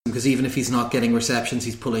because even if he's not getting receptions,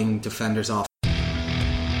 he's pulling defenders off.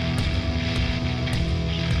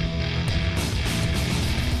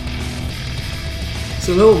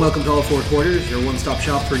 So hello and welcome to All Four Quarters, your one-stop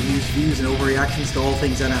shop for news, views and overreactions to all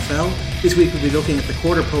things NFL. This week we'll be looking at the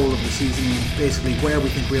quarter poll of the season, basically where we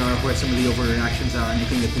think we are, where some of the overreactions are, and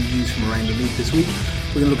looking at the news from around the league this week.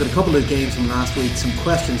 We're going to look at a couple of games from last week, some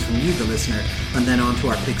questions from you, the listener, and then on to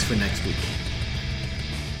our picks for next week.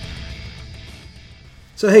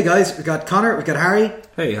 So hey guys, we've got Connor, we've got Harry.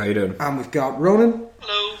 Hey, how you doing? And we've got Ronan.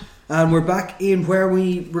 Hello. And we're back in where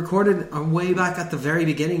we recorded way back at the very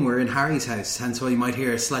beginning. We're in Harry's house, hence why you might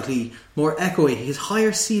hear slightly more echoey. He has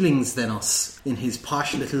higher ceilings than us in his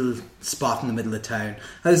posh little spot in the middle of town.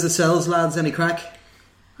 How's the cells, lads? Any crack?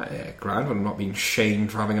 Grand, I'm not being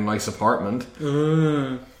shamed for having a nice apartment.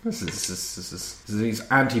 This is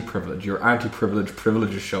anti-privilege. Your anti-privilege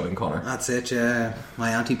privilege is showing, Connor. That's it, yeah.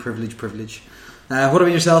 My anti-privilege privilege. What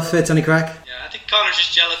about yourself, Fitz? Any crack? Yeah, I think Connor's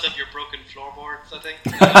just jealous of your broken floorboards, I think.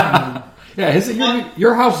 Yeah,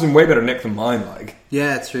 your house is in way better nick than mine, like.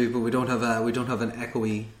 Yeah, it's true, but we don't have an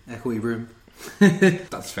echoey room.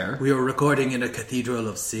 That's fair. We are recording in a cathedral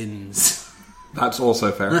of sins. That's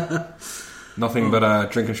also fair. Nothing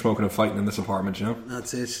but drinking, smoking and fighting in this apartment, you know?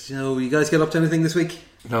 That's it. You guys get up to anything this week?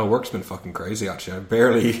 No, work's been fucking crazy,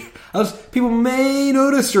 actually. As people may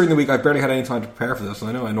notice during the week, I barely had any time to prepare for this.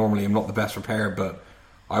 And I know I normally am not the best prepared, but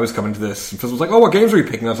I was coming to this and Phil was like, oh, what games are you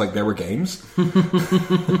picking? I was like, there were games. Well,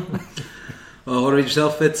 what about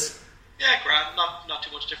yourself, Fitz? Yeah, grand. Not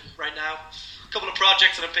too much different right now. A couple of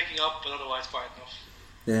projects that I'm picking up, but otherwise quite enough.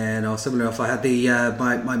 Yeah, no, similar enough. I had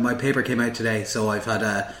my paper came out today, so I've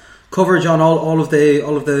had coverage on all of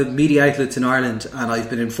the media outlets in Ireland, and I've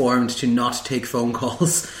been informed to not take phone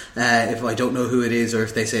calls if I don't know who it is or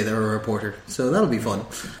if they say they're a reporter. So that'll be fun.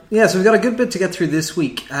 Yeah, so we've got a good bit to get through this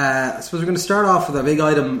week. I suppose we're going to start off with a big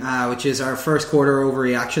item, which is our first quarter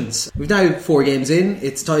overreactions. We've now 4 games in.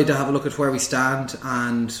 It's time to have a look at where we stand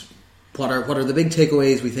and what are the big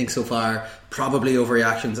takeaways we think so far, probably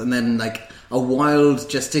overreactions, and then like a wild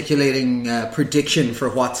gesticulating prediction for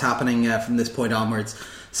what's happening from this point onwards.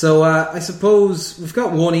 So I suppose we've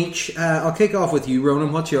got one each. I'll kick off with you,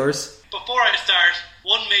 Ronan. What's yours? Before I start,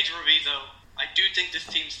 one major reviso. I do think this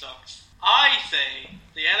team sucks. I say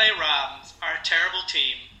the LA Rams are a terrible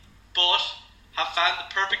team, but have found the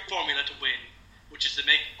perfect formula to win, which is to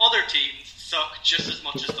make other teams suck just as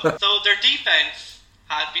much as them. So their defense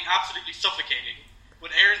has been absolutely suffocating,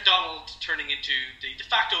 with Aaron Donald turning into the de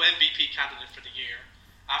facto MVP candidate for the year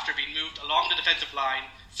after being moved along the defensive line,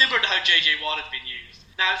 similar to how JJ Watt had been used.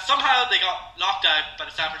 Now, somehow they got locked out by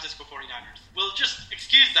the San Francisco 49ers. We'll just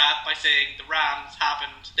excuse that by saying the Rams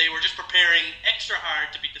happened. They were just preparing extra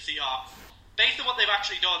hard to beat the Seahawks. Based on what they've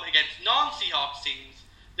actually done against non-Seahawks teams,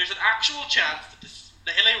 there's an actual chance that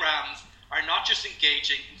the LA Rams are not just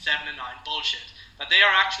engaging in 7-9 bullshit, that they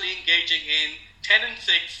are actually engaging in 10-6,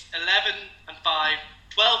 11-5,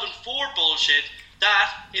 12-4 bullshit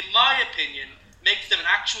that, in my opinion, makes them an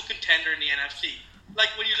actual contender in the NFC.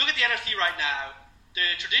 Like, when you look at the NFC right now,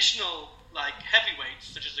 the traditional heavyweights,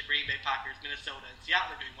 such as the Green Bay Packers, Minnesota, and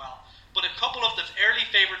Seattle are doing well. But a couple of the early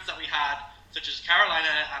favourites that we had, such as Carolina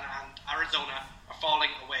and Arizona, are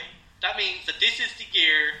falling away. That means that this is the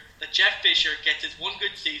year that Jeff Fisher gets his one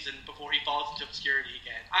good season before he falls into obscurity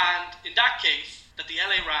again. And in that case, that the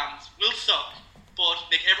LA Rams will suck, but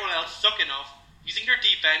make everyone else suck enough, using their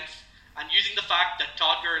defense and using the fact that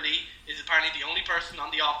Todd Gurley is apparently the only person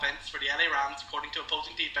on the offense for the LA Rams, according to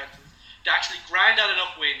opposing defenses, to actually grind out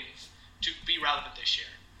enough wins to be relevant this year.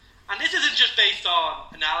 And this isn't just based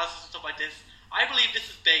on analysis and stuff like this. I believe this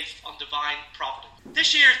is based on divine providence.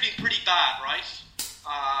 This year has been pretty bad, right?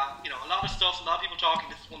 A lot of stuff, a lot of people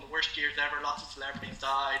talking this is one of the worst years ever, lots of celebrities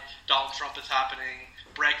died, Donald Trump is happening,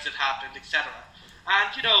 Brexit happened, etc.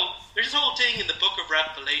 And, there's this whole thing in the book of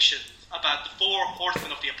Revelations about the 4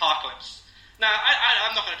 horsemen of the apocalypse. Now,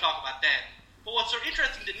 I'm not going to talk about them, but what's so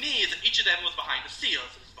interesting to me is that each of them was behind the seal.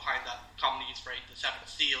 So it's behind that commonly used phrase, the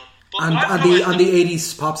seventh seal. But and the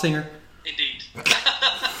 80s pop singer. Indeed.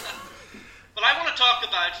 But I want to talk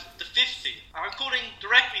about the 5th seal. I'm quoting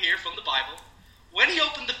directly here from the Bible. When he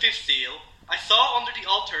opened the 5th seal, I saw under the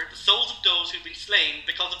altar the souls of those who had been slain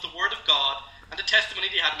because of the word of God and the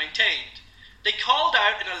testimony they had maintained. They called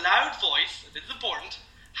out in a loud voice, and this is important,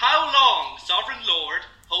 "How long, sovereign Lord,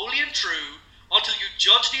 holy and true, until you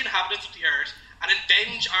judge the inhabitants of the earth and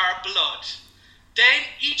avenge our blood?" Then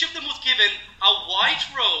each of them was given a white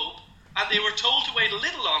robe, and they were told to wait a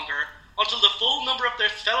little longer until the full number of their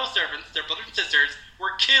fellow servants, their brothers and sisters,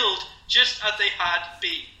 were killed just as they had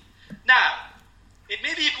been. Now, it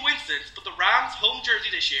may be a coincidence, but the Rams' home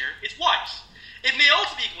jersey this year is white. It may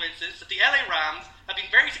also be a coincidence that the LA Rams have been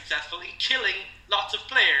very successful in killing lots of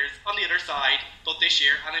players on the other side, both this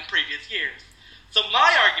year and in previous years. So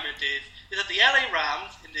my argument is that the LA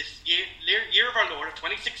Rams, in this year of our Lord of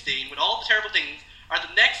 2016, with all the terrible things, are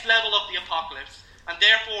the next level of the apocalypse, and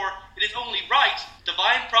therefore it is only right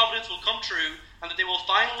divine providence will come true and that they will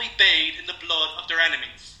finally bathe in the blood of their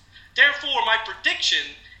enemies. Therefore, my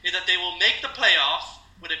prediction is that they will make the playoffs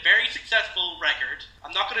with a very successful record.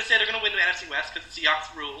 I'm not going to say they're going to win the NFC West because the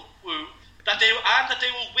Seahawks rule, that they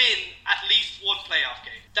will win at least one playoff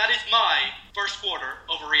game. That is my first quarter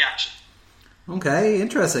overreaction. Okay,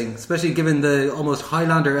 interesting, especially given the almost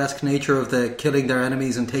Highlander-esque nature of the killing their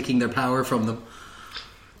enemies and taking their power from them.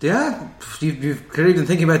 Yeah, you've clearly been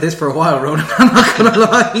thinking about this for a while, Ronan. I'm not going to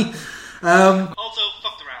lie. Also,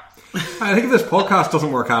 fuck the Rams. I think if this podcast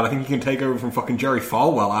doesn't work out, I think you can take over from fucking Jerry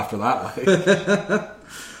Falwell after that.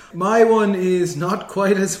 My one is not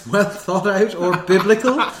quite as well thought out or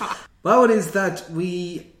biblical. My one is that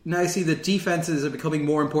we now see that defenses are becoming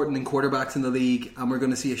more important than quarterbacks in the league, and we're going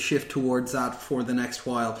to see a shift towards that for the next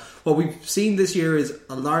while. What we've seen this year is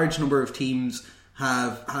a large number of teams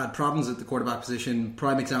have had problems at the quarterback position.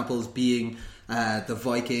 Prime examples being the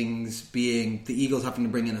Vikings, being the Eagles having to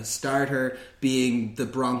bring in a starter, being the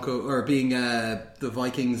the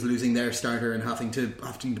Vikings losing their starter and having to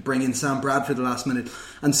bring in Sam Bradford the last minute,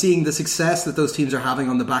 and seeing the success that those teams are having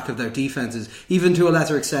on the back of their defenses. Even to a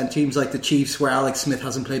lesser extent, teams like the Chiefs, where Alex Smith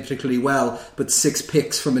hasn't played particularly well, but 6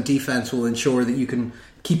 picks from a defense will ensure that you can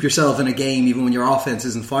keep yourself in a game even when your offense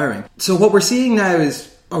isn't firing. So what we're seeing now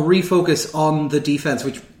is a refocus on the defense,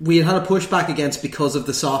 which we had a pushback against because of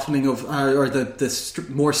the softening of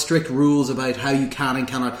more strict rules about how you can and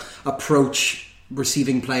cannot approach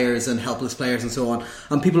receiving players and helpless players and so on.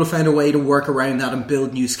 And people have found a way to work around that and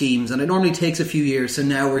build new schemes. And it normally takes a few years, so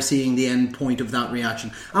now we're seeing the end point of that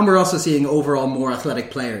reaction. And we're also seeing overall more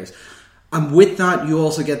athletic players. And with that, you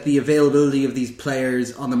also get the availability of these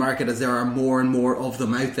players on the market as there are more and more of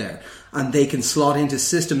them out there. And they can slot into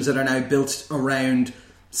systems that are now built around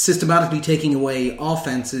systematically taking away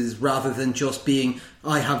offenses rather than just being,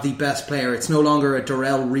 I have the best player. It's no longer a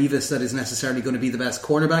Darrelle Revis that is necessarily going to be the best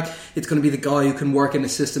cornerback. It's going to be the guy who can work in a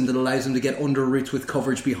system that allows him to get under routes with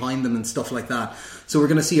coverage behind them and stuff like that. So we're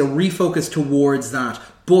going to see a refocus towards that.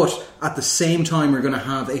 But at the same time, we're going to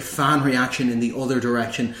have a fan reaction in the other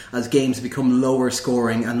direction as games become lower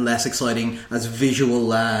scoring and less exciting as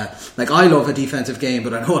visual. I love a defensive game,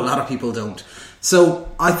 but I know a lot of people don't. So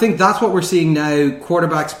I think that's what we're seeing now.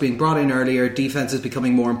 Quarterbacks being brought in earlier, defense is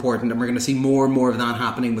becoming more important, and we're going to see more and more of that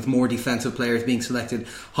happening with more defensive players being selected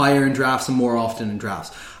higher in drafts and more often in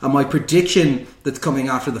drafts. And my prediction that's coming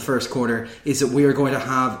after the first quarter is that we are going to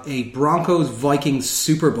have a Broncos-Vikings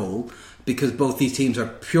Super Bowl, because both these teams are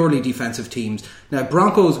purely defensive teams. Now,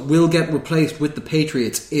 Broncos will get replaced with the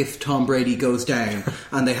Patriots if Tom Brady goes down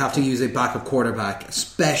and they have to use a backup quarterback,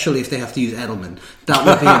 especially if they have to use Edelman. That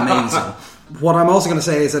would be amazing. What I'm also going to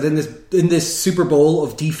say is that in this Super Bowl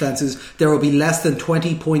of defenses, there will be less than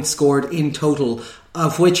 20 points scored in total,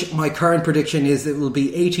 of which my current prediction is that it will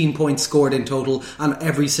be 18 points scored in total, and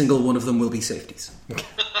every single one of them will be safeties.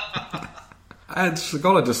 It's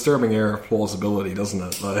got a disturbing air of plausibility, doesn't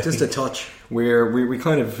it? Just a touch. We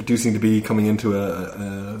kind of do seem to be coming into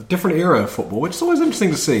a different era of football, which is always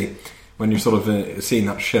interesting to see when you're sort of seeing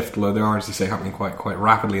that shift. Although they are, as you say, happening quite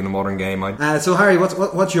rapidly in the modern game. So Harry,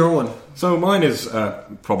 what's your one? So mine is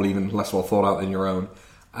probably even less well thought out than your own.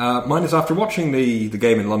 Mine is after watching the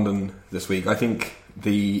game in London this week. I think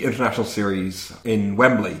the international series in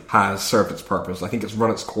Wembley has served its purpose. I think it's run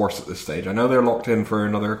its course at this stage. I know they're locked in for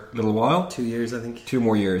another little while. 2 years, I think. 2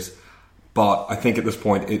 more years. But I think at this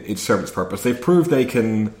point it's served its purpose. They've proved they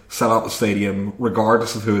can sell out the stadium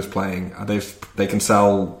regardless of who is playing. They can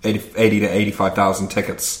sell 80 to 85,000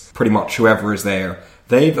 tickets, pretty much whoever is there.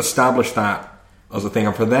 They've established that as a thing.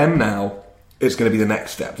 And for them now, it's going to be the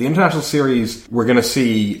next step. The international series, we're going to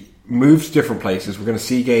see move to different places. We're going to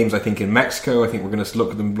see games, I think, in Mexico. I think we're going to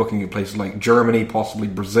look at them looking at places like Germany, possibly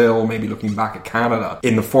Brazil, maybe looking back at Canada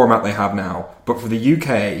in the format they have now. But for the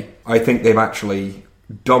UK, I think they've actually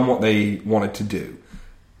done what they wanted to do.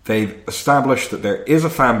 They've established that there is a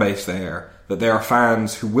fan base there, that there are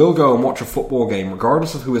fans who will go and watch a football game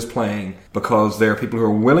regardless of who is playing, because there are people who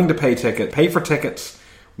are willing to pay for tickets,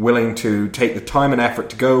 willing to take the time and effort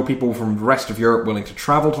to go, people from the rest of Europe willing to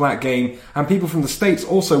travel to that game, and people from the States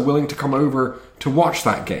also willing to come over to watch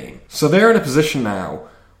that game. So they're in a position now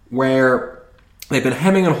where they've been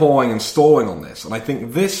hemming and hawing and stalling on this, and I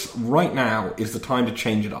think this right now is the time to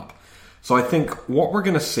change it up. So I think what we're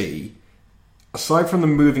going to see, aside from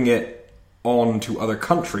them moving it on to other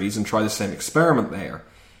countries and try the same experiment there,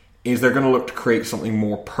 is they're going to look to create something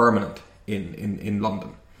more permanent in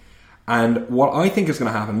London. And what I think is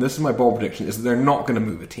going to happen, this is my bold prediction, is that they're not going to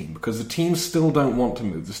move a team, because the teams still don't want to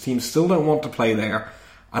move. The teams still don't want to play there,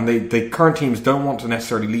 and the current teams don't want to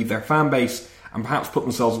necessarily leave their fan base and perhaps put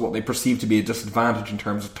themselves at what they perceive to be a disadvantage in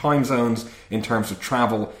terms of time zones, in terms of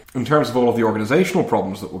travel, in terms of all of the organisational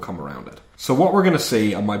problems that will come around it. So what we're going to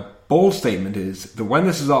see, and my bold statement is, that when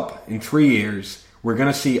this is up in 3 years, we're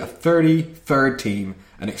going to see a 33rd team,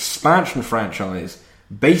 an expansion franchise,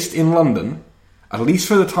 based in London, at least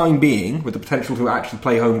for the time being, with the potential to actually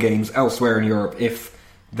play home games elsewhere in Europe if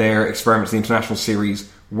their experiments in the international series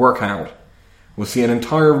work out. We'll see an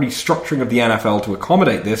entire restructuring of the NFL to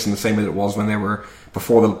accommodate this in the same way that it was when they were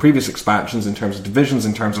before the previous expansions, in terms of divisions,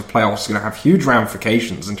 in terms of playoffs. It's going to have huge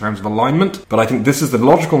ramifications in terms of alignment, but I think this is the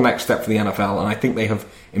logical next step for the NFL, and I think they have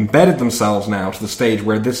embedded themselves now to the stage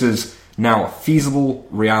where this is now a feasible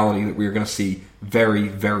reality that we are going to see very,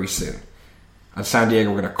 very soon. And San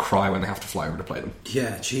Diego are going to cry when they have to fly over to play them.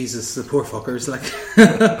 Yeah, Jesus, the poor fuckers.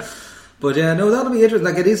 But yeah, no, that'll be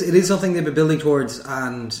interesting. It is something they've been building towards,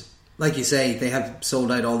 and like you say, they have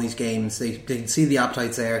sold out all these games. They can see the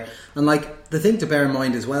appetites there. And the thing to bear in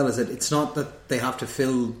mind as well is that it's not that they have to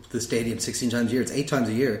fill the stadium 16 times a year. It's 8 times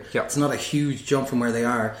a year. Yep. It's not a huge jump from where they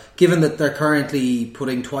are. Given that they're currently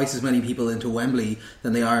putting twice as many people into Wembley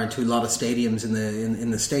than they are into a lot of stadiums in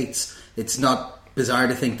the States, it's not bizarre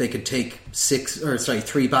to think they could take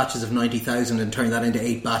 3 batches of 90,000 and turn that into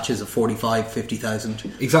 8 batches of 45,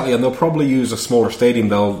 50,000. Exactly, and they'll probably use a smaller stadium.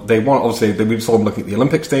 We saw them looking at the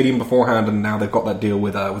Olympic Stadium beforehand, and now they've got that deal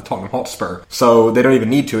with Tottenham Hotspur. So they don't even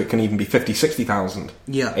need to. It can even be 50, 60,000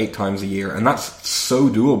 8 times a year, and that's so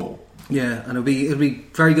doable. Yeah, and it'll be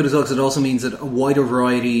very good as well, because it also means that a wider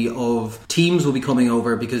variety of teams will be coming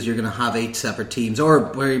over, because you're going to have 8 separate teams,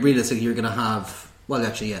 or where realistically you're going to have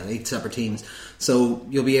 8 separate teams. So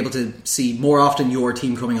you'll be able to see more often your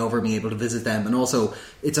team coming over and being able to visit them. And also,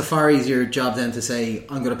 it's a far easier job then to say,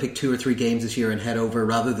 I'm going to pick 2 or 3 games this year and head over,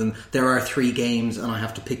 rather than there are 3 games and I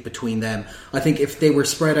have to pick between them. I think if they were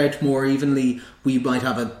spread out more evenly, we might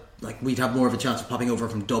have we'd have more of a chance of popping over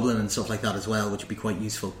from Dublin and stuff like that as well, which would be quite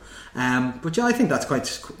useful. But yeah, I think that's quite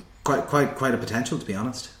a potential, to be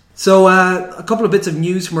honest. So, a couple of bits of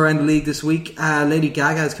news from around the league this week. Lady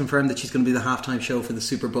Gaga has confirmed that she's going to be the halftime show for the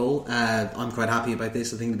Super Bowl. I'm quite happy about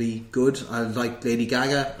this. I think it'll be good. I like Lady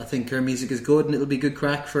Gaga. I think her music is good, and it'll be good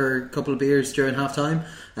crack for a couple of beers during halftime,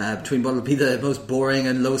 between what will be the most boring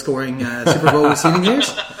and low-scoring Super Bowl we've seen in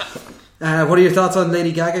years. What are your thoughts on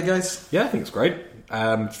Lady Gaga, guys? Yeah, I think it's great.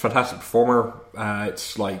 Fantastic performer.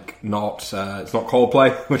 It's not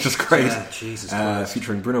Coldplay, which is great. Yeah, Jesus Christ.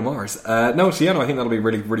 Featuring Bruno Mars. I think that'll be a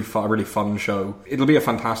really fun show. It'll be a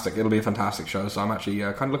fantastic show. So I'm actually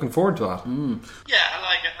kind of looking forward to that. Yeah, I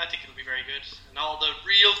like it. I think it'll be very good. And all the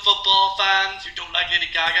real football fans who don't like Lady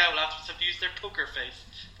Gaga will have to use their poker face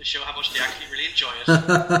to show how much they actually really enjoy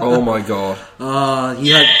it. Oh my god!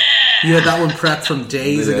 You had that one prepped from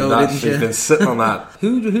days ago, didn't you? She's been sitting on that.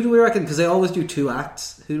 Who do we reckon? Because they always do 2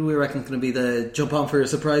 acts. Who do we reckon is going to be the jump on for a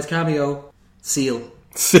surprise cameo? Seal.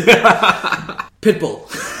 Pitbull.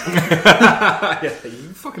 Yeah,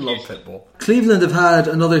 you fucking love Pitbull. Cleveland have had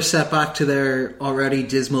another setback to their already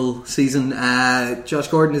dismal season. Josh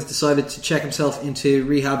Gordon has decided to check himself into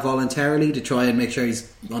rehab voluntarily to try and make sure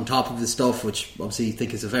he's on top of his stuff, which obviously you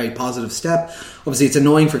think is a very positive step. Obviously it's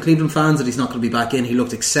annoying for Cleveland fans that he's not going to be back in. He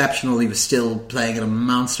looked exceptional. He was still playing at a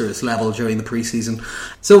monstrous level during the preseason.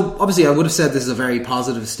 So obviously I would have said this is a very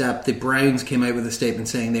positive step. The Browns came out with a statement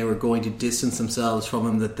saying they were going to distance themselves from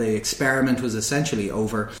him, that the experiment was essentially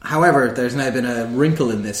over. However, there's now been a wrinkle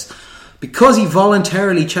in this. Because he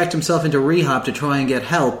voluntarily checked himself into rehab to try and get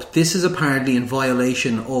help, this is apparently in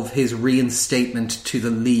violation of his reinstatement to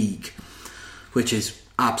the league, which is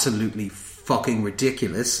absolutely fucking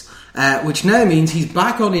ridiculous. Which now means he's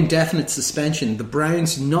back on indefinite suspension. The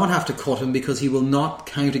Browns do not have to cut him because he will not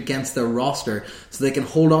count against their roster, so they can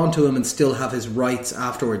hold on to him and still have his rights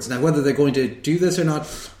afterwards. Now, whether they're going to do this or not,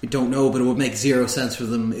 we don't know, but it would make zero sense for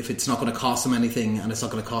them if it's not going to cost them anything and it's not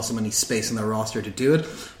going to cost them any space in their roster to do it.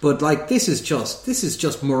 But this is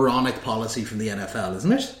just moronic policy from the NFL,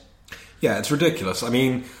 isn't it? Yeah, it's ridiculous. I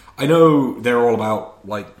mean, I know they're all about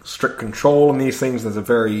strict control and these things. There's a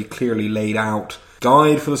very clearly laid out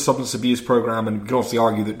guide for the substance abuse program, and you can also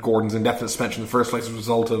argue that Gordon's indefinite suspension in the first place is a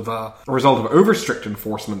result of over strict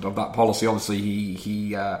enforcement of that policy. Obviously,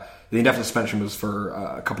 he The indefinite suspension was for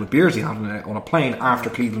a couple of beers he had on a plane after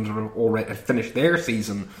Cleveland had already finished their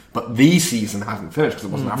season, but the season hadn't finished because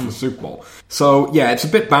it wasn't after the Super Bowl. So, yeah, it's a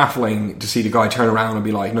bit baffling to see the guy turn around and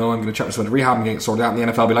be like, no, I'm going to check this out to rehab and get it sorted out. And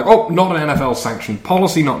the NFL be like, oh, not an NFL-sanctioned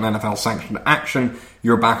policy, not an NFL-sanctioned action.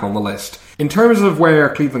 You're back on the list. In terms of where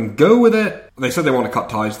Cleveland go with it, they said they want to cut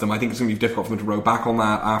ties to them. I think it's going to be difficult for them to row back on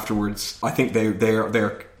that afterwards. I think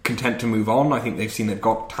they're content to move on. I think they've seen they've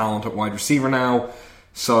got talent at wide receiver now.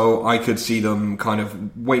 So I could see them kind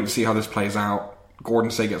of wait and see how this plays out.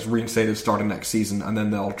 Gordon, say, gets reinstated starting next season, and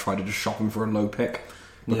then they'll try to just shop him for a low pick.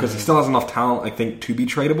 Because he still has enough talent, I think, to be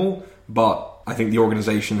tradable. But I think the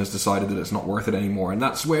organisation has decided that it's not worth it anymore. And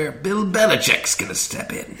that's where Bill Belichick's going to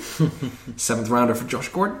step in. 7th rounder for Josh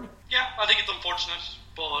Gordon. Yeah, I think it's unfortunate,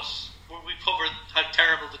 but we've covered how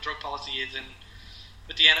terrible the drug policy is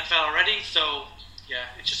with the NFL already, so yeah,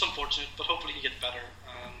 it's just unfortunate, but hopefully he gets better,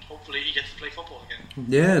 and hopefully he gets to play football again.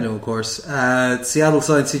 Yeah, no, of course. Seattle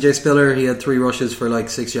side, CJ Spiller, he had 3 rushes for like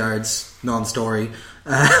 6 yards, non-story.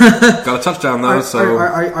 Got a touchdown though, so...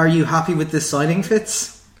 Are you happy with this signing,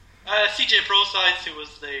 Fitz? CJ Prosise, who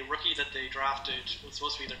was the rookie that they drafted, was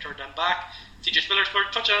supposed to be their third down back. CJ Spiller scored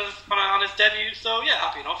a touchdown on his debut, so yeah,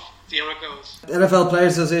 happy enough. See how it goes. NFL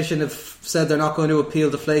Players Association have said they're not going to appeal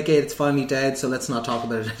Deflategate. It's finally dead, so let's not talk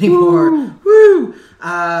about it anymore. Woo!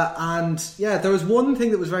 And yeah, there was one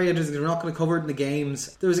thing that was very interesting. We're not going to cover it in the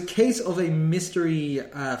games. There was a case of a mystery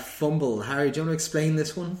fumble. Harry, do you want to explain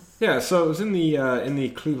this one? Yeah, so it was in the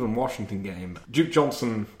Cleveland-Washington game. Duke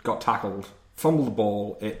Johnson got tackled, fumbled the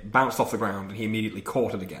ball, it bounced off the ground, and he immediately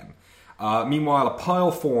caught it again. Meanwhile, a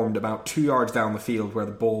pile formed about 2 yards down the field where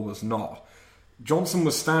the ball was not. Johnson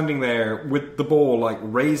was standing there with the ball like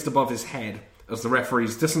raised above his head as the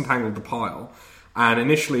referees disentangled the pile. And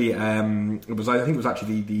initially, I think it was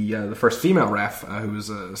actually the first female ref who was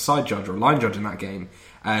a side judge or a line judge in that game,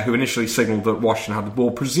 who initially signalled that Washington had the ball,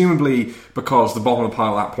 presumably because the bottom of the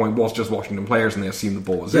pile at that point was just Washington players and they assumed the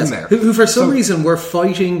ball was in there. Who for some reason were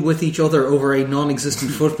fighting with each other over a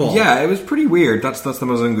non-existent football. Yeah, it was pretty weird. That's the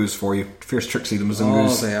Mzungus for you. Fierce Trixie, the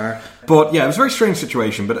Mzungus. Oh, they are. But yeah, it was a very strange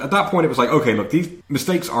situation. But at that point it was like, okay, look, these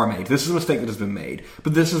mistakes are made. This is a mistake that has been made.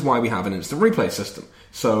 But this is why we have an instant replay system.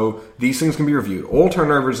 So these things can be reviewed. All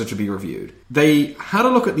turnovers that should be reviewed. They had a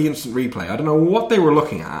look at the instant replay. I don't know what they were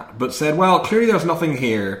looking at, but said, well, clearly there's nothing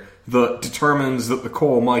here that determines that the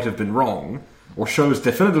call might have been wrong, or shows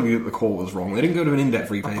definitively that the call was wrong. They didn't go to an in-depth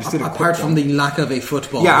replay. They just did a apart from the lack of a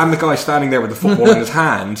football. Yeah, and the guy standing there with the football in his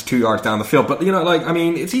hand 2 yards down the field. But, you know, like, I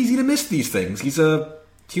mean, it's easy to miss these things. He's a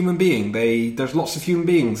human being. There's lots of human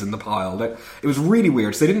beings in the pile. It was really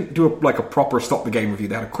weird. So they didn't do a proper stop-the-game review.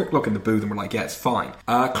 They had a quick look in the booth and were like, yeah, it's fine.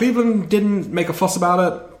 Cleveland didn't make a fuss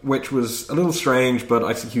about it, which was a little strange, but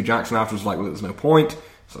I think Hugh Jackson afterwards was like, well, there's no point.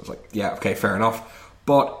 So I was like, yeah, okay, fair enough.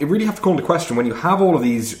 But it really have to call into question when you have all of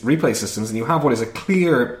these replay systems and you have what is a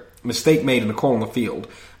clear mistake made in a call on the field,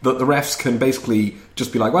 that the refs can basically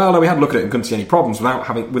just be like, well, no, we had a look at it and couldn't see any problems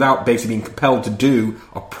without basically being compelled to do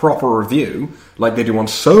a proper review like they do on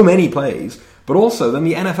so many plays. But also then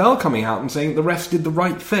the NFL coming out and saying the refs did the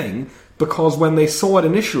right thing because when they saw it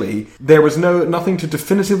initially, there was nothing to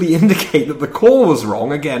definitively indicate that the call was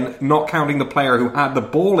wrong. Again, not counting the player who had the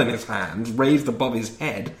ball in his hands raised above his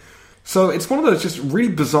head. So it's one of those just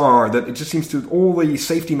really bizarre that it just seems to, all the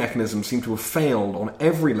safety mechanisms seem to have failed on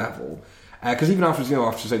every level. Because even after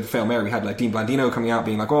say the Fail Mary, we had like Dean Blandino coming out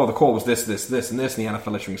being like, oh, the call was this, and this, and the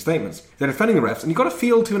NFL issuing statements. They're defending the refs, and you've got to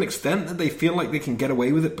feel to an extent that they feel like they can get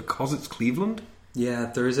away with it because it's Cleveland. Yeah,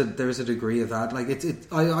 there is a degree of that. Like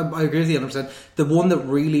I agree with you 100%. The one that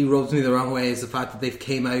really rubs me the wrong way is the fact that they've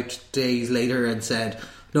came out days later and said,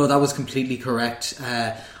 no, that was completely correct.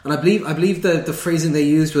 And I believe the phrasing they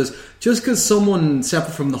used was, just because someone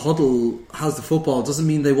separate from the huddle has the football doesn't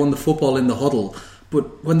mean they won the football in the huddle.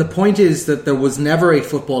 But when the point is that there was never a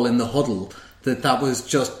football in the huddle, that was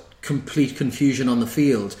just complete confusion on the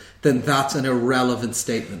field, then that's an irrelevant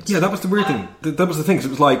statement. Yeah, that was the weird thing. That was the thing, 'cause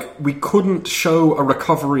it was like, we couldn't show a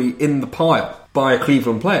recovery in the pile by a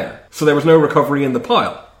Cleveland player. So there was no recovery in the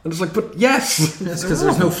pile. And it's like, but yes! Yes, because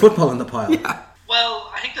there's no football in the pile. Yeah.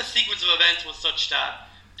 Well, I think the sequence of events was such that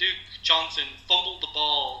Duke Johnson fumbled the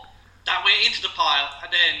ball that way into the pile,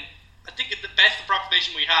 and then I think the best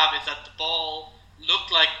approximation we have is that the ball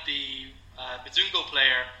looked like the Mzungu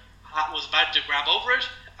player was about to grab over it,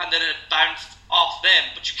 and then it bounced off them,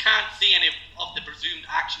 but you can't see any of the presumed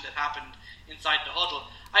action that happened inside the huddle.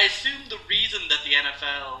 I assume the reason that the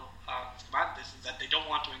NFL commanded this is that they don't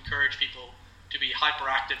want to encourage people to be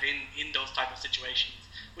hyperactive in those type of situations,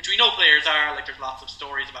 which we know players are. Like, there's lots of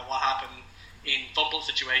stories about what happened in fumble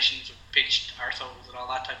situations with pitched arseholes and all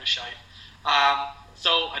that type of shite.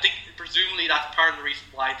 So I think presumably that's part of the reason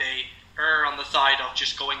why they err on the side of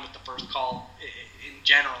just going with the first call in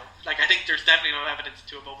general. Like, I think there's definitely no evidence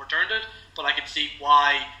to have overturned it, but I can see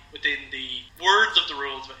why, within the words of the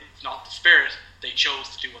rules, but it's not the spirit, they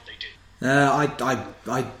chose to do what they did.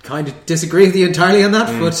 I kind of disagree with you entirely on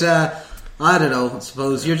that, but I don't know. I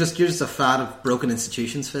suppose you're just a fan of broken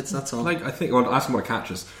institutions, Fitz. That's all. Like, I think, well, ask him what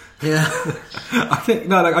catches. Yeah.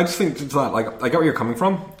 I just think to that, like, I get where you're coming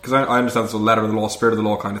from, because I understand it's a letter of the law, spirit of the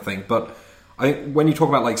law kind of thing, but I think when you talk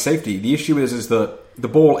about, like, safety, the issue is that the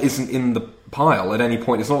ball isn't in the pile at any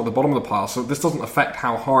point. It's not at the bottom of the pile, so this doesn't affect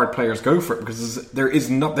how hard players go for it, because they're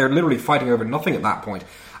literally fighting over nothing at that point.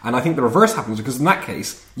 And I think the reverse happens, because in that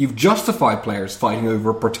case, you've justified players fighting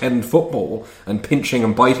over a pretend football and pinching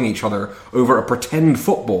and biting each other over a pretend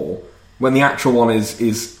football when the actual one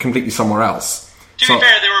is completely somewhere else. To be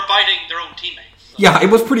fair, they were biting their own teammates. So. Yeah, it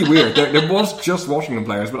was pretty weird. there was just Washington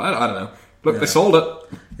players, but I don't know. Look, They sold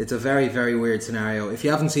it. It's a very, very weird scenario. If you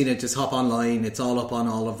haven't seen it, just hop online. It's all up on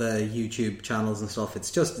all of the YouTube channels and stuff. It's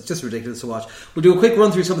just ridiculous to watch. We'll do a quick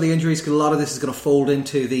run through some of the injuries, because a lot of this is going to fold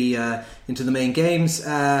into the main games.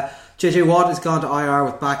 JJ Watt has gone to IR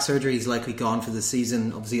with back surgery. He's likely gone for the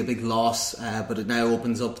season. Obviously a big loss, but it now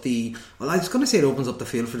opens up I was going to say it opens up the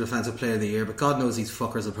field for Defensive Player of the Year, but God knows these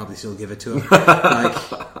fuckers will probably still give it to him.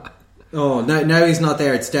 Now he's not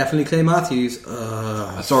there. It's definitely Clay Matthews.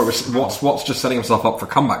 Sorry, Watt's just setting himself up for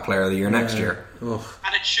Comeback Player of the Year next year. And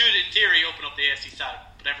it should, in theory, open up the AFC South,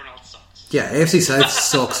 but everyone else sucks. Yeah, AFC South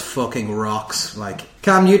sucks fucking rocks. Like,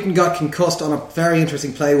 Cam Newton got concussed on a very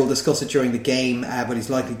interesting play. We'll discuss it during the game, but he's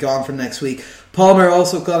likely gone from next week. Palmer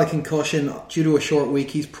also got a concussion due to a short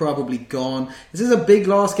week. He's probably gone. Is this a big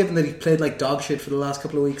loss, given that he played like dog shit for the last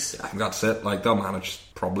couple of weeks? I think that's it. Like, they'll manage,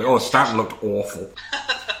 probably. Stanton looked awful.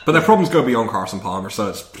 But their problems go beyond Carson Palmer, so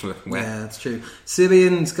it's... Yeah, that's true.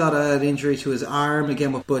 Simeon's got an injury to his arm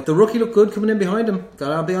again, but the rookie looked good coming in behind him.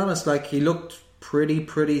 Gotta be honest, like, he looked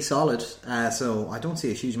pretty solid. So I don't see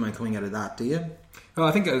a huge amount coming out of that, do you? Well,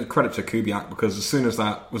 I think credit to Kubiak, because as soon as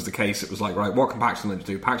that was the case, it was like, right, what can Paxton Lynch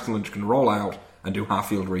do? Paxton Lynch can roll out and do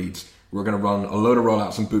half-field reads. We're going to run a load of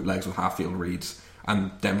rollouts and bootlegs with half-field reads.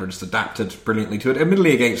 And Denver just adapted brilliantly to it,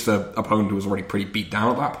 admittedly against an opponent who was already pretty beat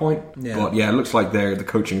down at that point. Yeah. But yeah, it looks like the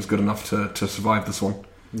coaching is good enough to survive this one.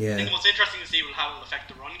 Yeah. I think what's interesting to see how it will affect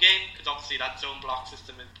the run game, because obviously that zone block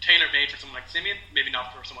system is tailor-made for someone like Simeon, maybe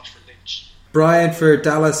not so much for Lynch. Bryant for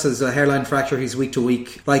Dallas has a hairline fracture. He's week to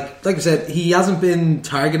week. Like I said, he hasn't been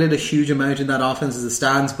targeted a huge amount in that offense as it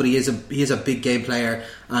stands, but he is a big game player,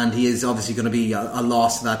 and he is obviously going to be a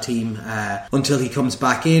loss to that team until he comes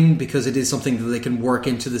back in, because it is something that they can work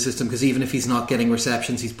into the system, because even if he's not getting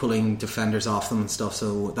receptions, he's pulling defenders off them and stuff,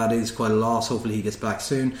 so that is quite a loss. Hopefully he gets back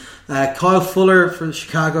soon. Kyle Fuller for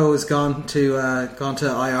Chicago has gone to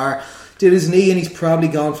IR. Did his knee, and he's probably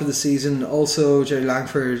gone for the season. Also, Jerry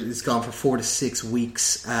Langford is gone for 4 to 6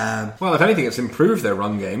 weeks. Well, if anything, it's improved their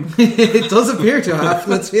run game. It does appear to have,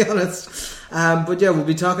 let's be honest. But yeah, we'll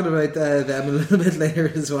be talking about them a little bit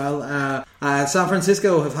later as well. San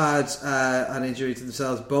Francisco have had an injury to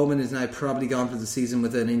themselves. Bowman is now probably gone for the season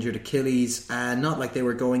with an injured Achilles. Not like they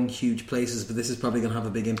were going huge places, but this is probably going to have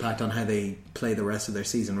a big impact on how they play the rest of their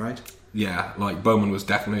season, right? Yeah, like Bowman was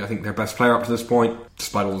definitely, I think, their best player up to this point.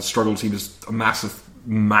 Despite all the struggles, he was a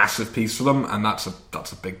massive piece for them, and that's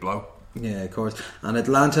a big blow. Yeah, of course. And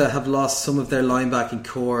Atlanta have lost some of their linebacking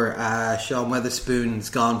core. Sean Weatherspoon's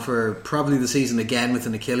gone for probably the season again with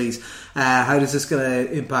an Achilles. How does this going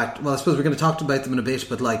to impact? Well, I suppose we're going to talk about them in a bit,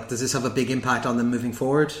 but like, does this have a big impact on them moving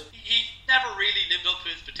forward? He never really lived up to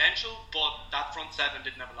his potential, but that front seven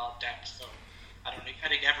didn't have a lot of depth, so I think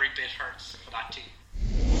every bit hurts for that team.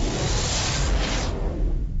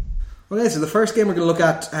 Okay, so the first game we're going to look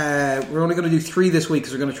at, we're only going to do 3 this week,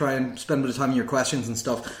 because we're going to try and spend a bit of time on your questions and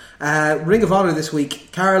stuff. Ring of Honor this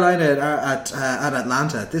week, Carolina at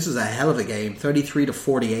Atlanta. This was a hell of a game,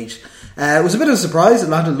 33-48. It was a bit of a surprise.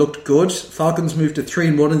 Atlanta looked good. Falcons moved to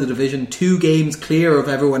 3-1 in the division, 2 games clear of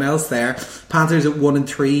everyone else there. Panthers at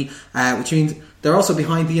 1-3, which means they're also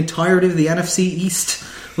behind the entirety of the NFC East,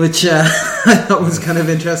 which I thought was kind of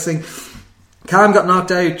interesting. Cam got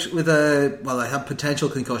knocked out with I had potential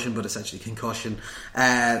concussion, but essentially concussion,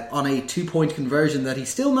 on a 2-point conversion that he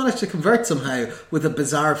still managed to convert somehow with a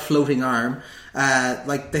bizarre floating arm.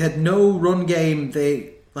 They had no run game.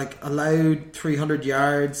 They allowed 300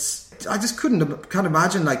 yards. I just can't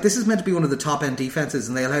imagine. This is meant to be one of the top end defenses,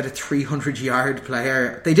 and they allowed a 300-yard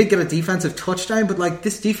player. They did get a defensive touchdown, but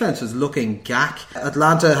this defense was looking gack.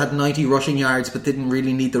 Atlanta had 90 rushing yards, but didn't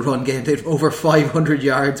really need the run game. They had over 500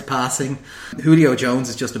 yards passing. Julio Jones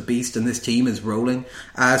is just a beast, and this team is rolling.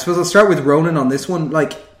 I suppose I'll start with Ronan on this one.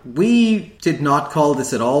 We did not call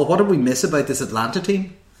this at all. What did we miss about this Atlanta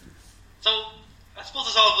team? So, I suppose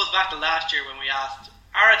this all goes back to last year when we asked,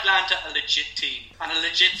 are Atlanta a legit team and a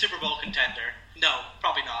legit Super Bowl contender? No,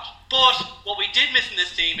 probably not. But what we did miss in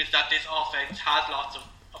this team is that this offense has lots of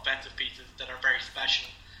offensive pieces that are very special.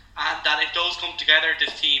 And that if those come together,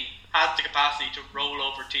 this team has the capacity to roll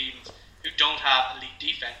over teams who don't have elite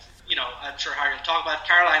defense. You know, I'm sure Harry will talk about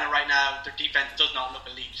Carolina right now. Their defense does not look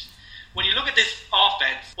elite. When you look at this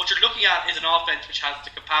offense, what you're looking at is an offense which has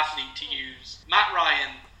the capacity to use Matt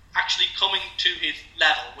Ryan actually coming to his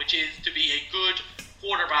level, which is to be a good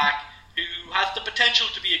quarterback who has the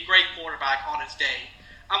potential to be a great quarterback on his day.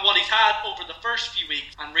 And what he's had over the first few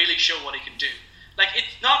weeks and really show what he can do. Like,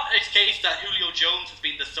 it's not a case that Julio Jones has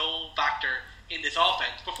been the sole factor in this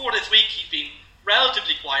offense. Before this week, he's been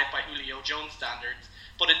relatively quiet by Julio Jones standards.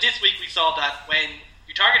 But in this week, we saw that when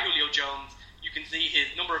you target Julio Jones, you can see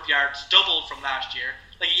his number of yards double from last year.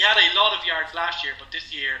 Like, he had a lot of yards last year, but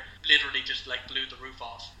this year literally just like blew the roof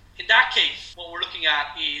off. In that case, what we're looking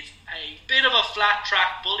at is a bit of a flat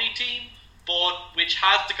track bully team, but which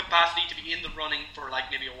has the capacity to be in the running for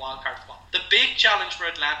like maybe a wildcard spot. The big challenge for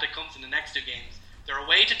Atlanta comes in the next two games. They're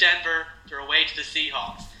away to Denver, they're away to the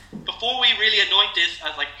Seahawks. Before we really anoint this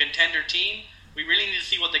as like a contender team, we really need to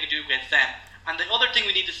see what they can do against them. And the other thing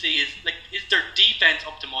we need to see is their defense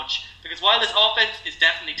up to much? Because while this offense is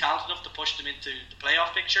definitely talented enough to push them into the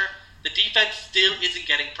playoff picture, the defense still isn't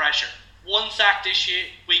getting pressure. 1 sack this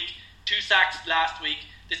week, 2 sacks last week.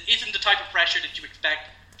 This isn't the type of pressure that you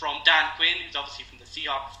expect from Dan Quinn, who's obviously from the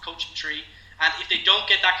Seahawks coaching tree. And if they don't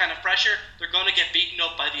get that kind of pressure, they're going to get beaten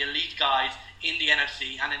up by the elite guys in the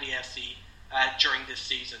NFC and in the AFC during this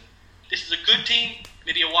season. This is a good team,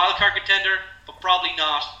 maybe a wildcard contender, but probably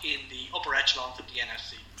not in the upper echelons of the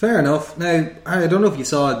NFC. Fair enough. Now, I don't know if you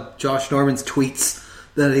saw Josh Norman's tweets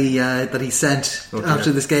that he sent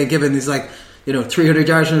after this game, given he's like, 300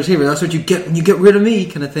 yards from the receiver, that's what you get when you get rid of me,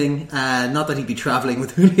 kind of thing. Not that he'd be travelling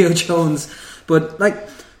with Julio Jones, but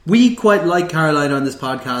we quite like Carolina on this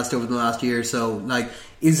podcast over the last year or so.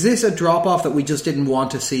 Is this a drop-off that we just didn't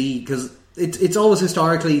want to see? Because it's always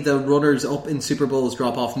historically the runners up in Super Bowls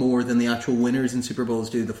drop off more than the actual winners in Super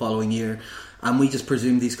Bowls do the following year. And we just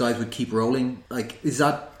presumed these guys would keep rolling. Is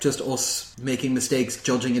that just us making mistakes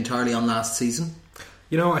judging entirely on last season?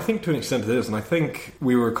 I think to an extent it is, and I think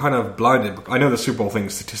we were kind of blinded. I know the Super Bowl thing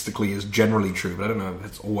statistically is generally true, but I don't know if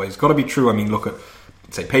it's always got to be true. I mean, look at,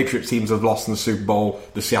 say, Patriots teams have lost in the Super Bowl,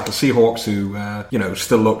 the Seattle Seahawks, who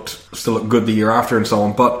still looked good the year after, and so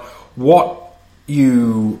on. But what we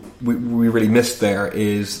really missed there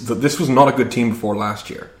is that this was not a good team before last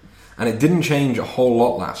year, and it didn't change a whole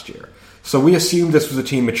lot last year. So we assumed this was a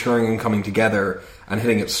team maturing and coming together and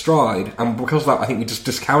hitting its stride, and because of that I think we just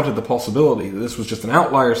discounted the possibility that this was just an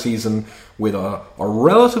outlier season with a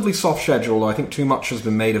relatively soft schedule. I think too much has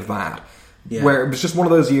been made of that, where it was just one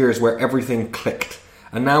of those years where everything clicked,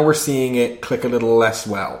 and now we're seeing it click a little less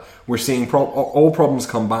well. We're seeing all problems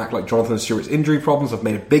come back, like Jonathan Stewart's injury problems have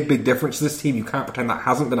made a big difference to this team. You can't pretend that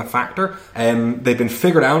hasn't been a factor. They've been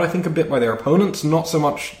figured out, I think, a bit by their opponents. Not so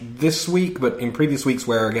much this week, but in previous weeks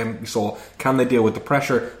where, again, we saw, can they deal with the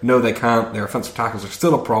pressure? No, they can't. Their offensive tackles are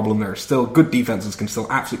still a problem. There are still good defenses, can still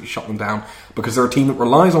absolutely shut them down, because they're a team that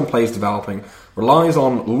relies on plays developing, relies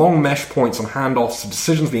on long mesh points on handoffs,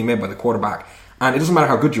 decisions being made by the quarterback. And it doesn't matter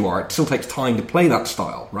how good you are, it still takes time to play that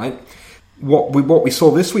style, right? What we saw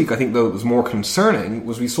this week, I think, though, that was more concerning,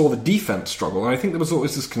 was we saw the defense struggle. And I think there was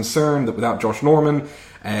always this concern that without Josh Norman,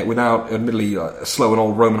 without, admittedly, a slow and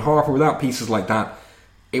old Roman Harper, without pieces like that,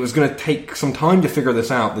 it was going to take some time to figure this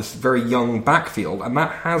out, this very young backfield, and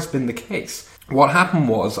that has been the case. What happened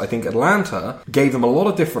was, I think Atlanta gave them a lot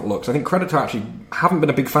of different looks. I think credit to actually, haven't been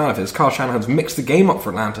a big fan of his, Kyle Shanahan's mixed the game up for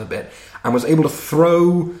Atlanta a bit, and was able to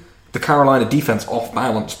throw the Carolina defense off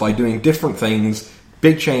balance by doing different things.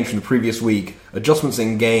 Big change from the previous week, adjustments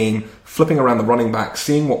in game, flipping around the running back,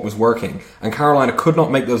 seeing what was working, and Carolina could not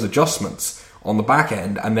make those adjustments on the back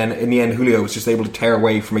end, and then in the end Julio was just able to tear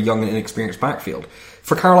away from a young and inexperienced backfield.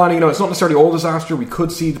 For Carolina, it's not necessarily all disaster. We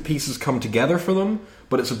could see the pieces come together for them,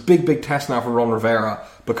 but it's a big test now for Ron Rivera,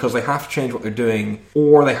 because they have to change what they're doing,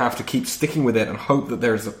 or they have to keep sticking with it and hope that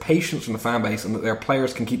there's the patience from the fan base and that their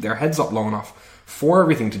players can keep their heads up long enough for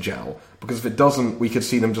everything to gel. Because if it doesn't, we could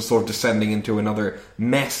see them just sort of descending into another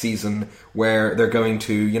mess season where they're going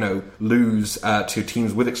to, lose to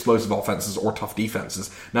teams with explosive offenses or tough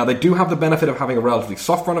defenses. Now, they do have the benefit of having a relatively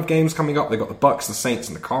soft run of games coming up. They've got the Bucs, the Saints,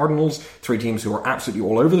 and the Cardinals, 3 teams who are absolutely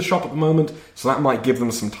all over the shop at the moment, so that might give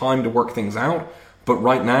them some time to work things out. But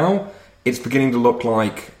right now, it's beginning to look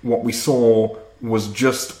like what we saw was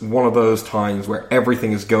just one of those times where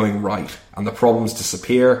everything is going right and the problems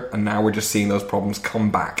disappear, and now we're just seeing those problems come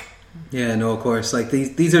back. Yeah, no, of course. Like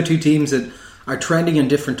these are two teams that are trending in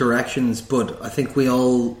different directions, but I think we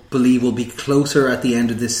all believe will be closer at the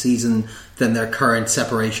end of this season than their current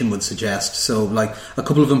separation would suggest. So, like, a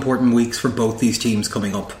couple of important weeks for both these teams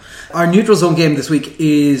coming up. Our neutral zone game this week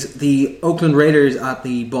is the Oakland Raiders at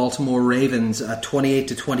the Baltimore Ravens at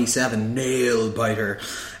 28-27. Nail biter.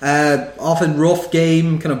 Often rough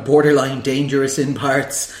game, kind of borderline dangerous in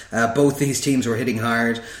parts. Both these teams were hitting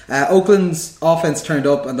hard. Oakland's offense turned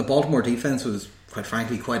up, and the Baltimore defense was, quite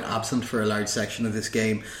frankly, quite absent for a large section of this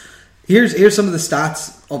game. Here's some of the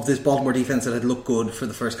stats of this Baltimore defense that had looked good for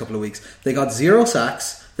the first couple of weeks. They got 0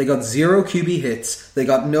 sacks, they got 0 QB hits, they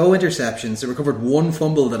got no interceptions, they recovered 1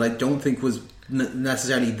 fumble that I don't think was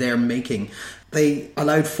necessarily their making. They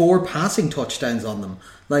allowed 4 passing touchdowns on them.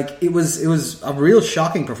 Like, it was a real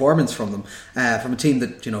shocking performance from them, from a team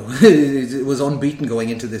that, you know, was unbeaten going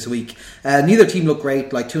into this week. Neither team looked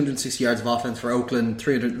great. Like, 260 yards of offense for Oakland,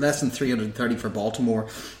 less than 330 for Baltimore.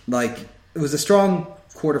 Like, it was a strong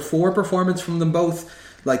quarter 4 performance from them both.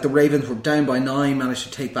 Like, the Ravens were down by 9, managed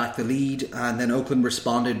to take back the lead, and then Oakland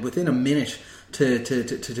responded within a minute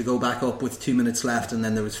to go back up with 2 minutes left, and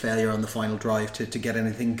then there was failure on the final drive to get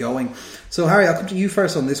anything going. So, Harry, I'll come to you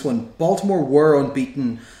first on this one. Baltimore were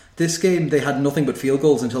unbeaten. This game, they had nothing but field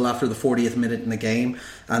goals until after the 40th minute in the game,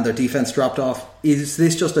 and their defense dropped off. Is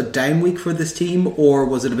this just a down week for this team, or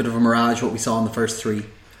was it a bit of a mirage, what we saw in the first 3?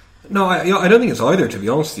 No, I don't think it's either, to be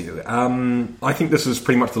honest with you. I think this is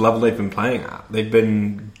pretty much the level they've been playing at. They've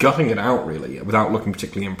been gutting it out, really, without looking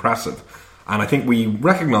particularly impressive. And I think we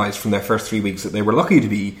recognised from their first 3 weeks that they were lucky to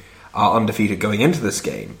be undefeated going into this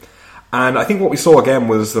game. And I think what we saw again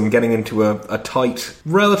was them getting into a tight,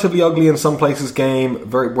 relatively ugly in some places game,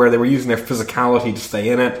 where they were using their physicality to stay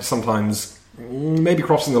in it, sometimes maybe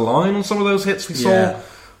crossing the line on some of those hits we saw.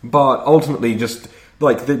 But ultimately just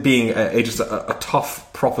like it being a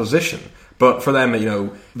tough proposition. But for them, you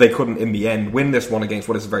know, they couldn't in the end win this one against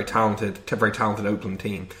what is a very talented Oakland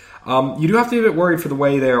team. You do have to be a bit worried for the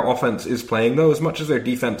way their offense is playing, though. As much as their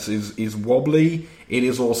defense is wobbly, it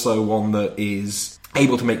is also one that is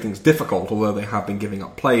able to make things difficult, although they have been giving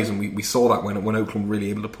up plays, and we saw that when Oakland really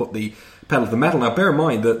able to put the pedal to the metal. Now, bear in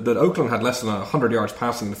mind that Oakland had less than 100 yards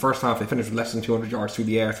passing in the first half. They finished with less than 200 yards through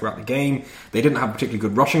the air throughout the game. They didn't have a particularly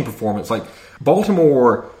good rushing performance. Like,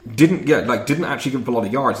 Baltimore didn't actually give up a lot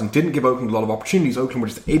of yards and didn't give Oakland a lot of opportunities. Oakland were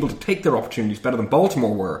just able to take their opportunities better than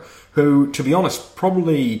Baltimore were, who, to be honest,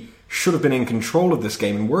 probably should have been in control of this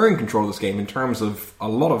game and were in control of this game in terms of a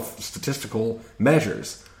lot of statistical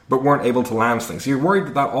measures, but weren't able to land things. So you're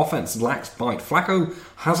worried that offense lacks bite. Flacco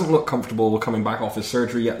hasn't looked comfortable coming back off his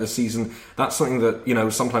surgery yet this season. That's something that, you know,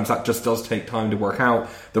 sometimes that just does take time to work out.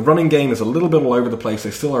 The running game is a little bit all over the place.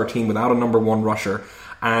 They still are a team without a number 1 rusher,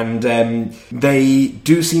 and they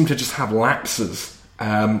do seem to just have lapses.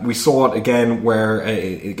 We saw it again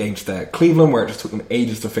against Cleveland, where it just took them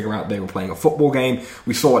ages to figure out they were playing a football game.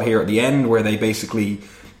 We saw it here at the end, where they basically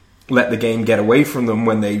let the game get away from them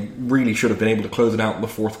when they really should have been able to close it out in the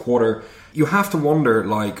fourth quarter. You have to wonder,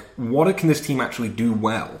 like, what can this team actually do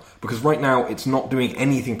well? Because right now, it's not doing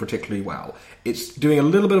anything particularly well. It's doing a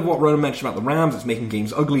little bit of what Ronan mentioned about the Rams. It's making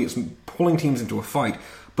games ugly. It's pulling teams into a fight.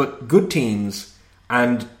 But good teams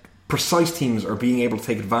and precise teams are being able to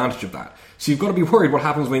take advantage of that. So you've got to be worried what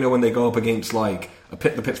happens when they go up against, like, the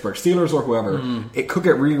Pittsburgh Steelers or whoever. It could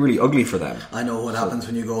get really, really ugly for them. I know what happens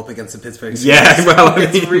when you go up against the Pittsburgh Steelers. Yeah, well,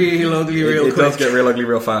 it's real ugly real quick. It does get real ugly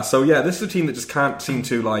real fast. So yeah, this is a team that just can't seem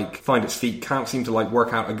to, like, find its feet, can't seem to, like,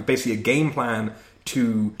 work out basically a game plan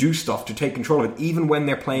to do stuff, to take control of it, even when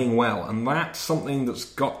they're playing well. And that's something that's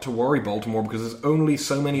got to worry Baltimore, because there's only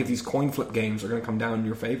so many of these coin flip games that are going to come down in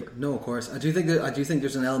your favour. No, of course. I do think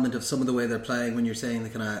there's an element of some of the way they're playing when you're saying the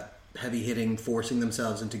kind of heavy hitting, forcing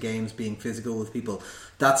themselves into games, being physical with people.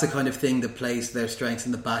 That's the kind of thing that plays to their strengths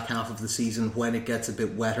in the back half of the season when it gets a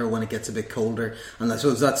bit wetter, when it gets a bit colder. And I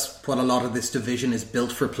suppose that's what a lot of this division is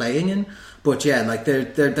built for playing in. But yeah, like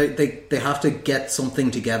they have to get something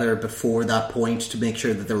together before that point to make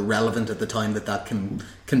sure that they're relevant at the time that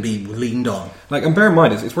can be leaned on. Like, and bear in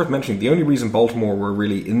mind, it's worth mentioning, the only reason Baltimore were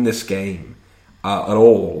really in this game at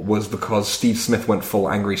all was because Steve Smith went full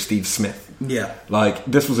angry Steve Smith. Yeah. Like,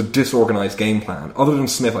 this was a disorganized game plan. Other than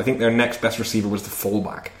Smith, I think their next best receiver was the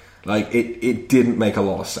fullback. Like, it didn't make a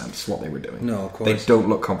lot of sense what they were doing. No, of course. They don't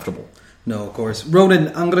look comfortable. No, of course. Ronan,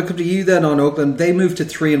 I'm going to come to you then on Oakland. They moved to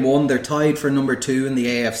 3-1. They're tied for number 2 in the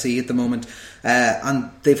AFC at the moment. And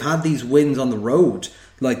they've had these wins on the road.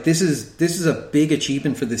 Like, this is a big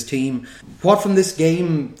achievement for this team. What from this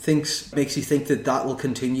game makes you think that will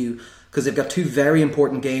continue because they've got two very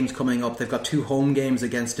important games coming up. They've got two home games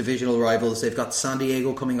against divisional rivals. They've got San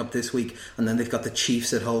Diego coming up this week, and then they've got the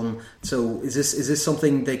Chiefs at home. So is this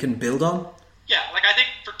something they can build on? Yeah, like I think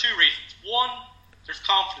for two reasons. One, there's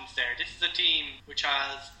confidence there. This is a team which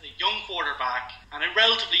has a young quarterback and a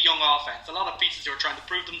relatively young offense. A lot of pieces who are trying to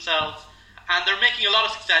prove themselves, and they're making a lot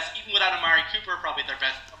of success even without Amari Cooper, probably their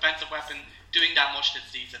best offensive weapon, doing that much this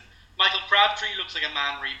season. Michael Crabtree looks like a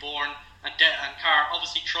man reborn, and Carr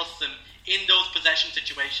obviously trusts him in those possession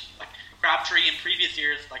situations. Like Crabtree in previous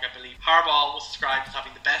years, like I believe Harbaugh was described as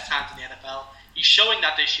having the best hands in the NFL. He's showing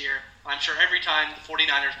that this year. I'm sure every time the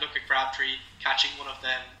 49ers look at Crabtree catching one of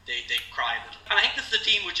them, they cry a little. And I think this is a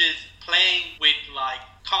team which is playing with like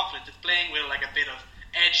confidence. It's playing with like a bit of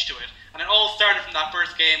edge to it. And it all started from that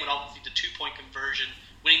first game with obviously the 2-point conversion,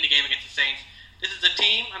 winning the game against the Saints. This is a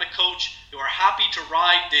team and a coach who are happy to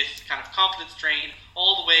ride this kind of confidence train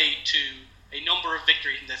all the way to a number of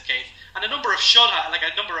victories in this case, and a number of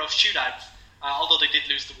shootouts, although they did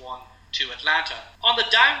lose the one to Atlanta. On the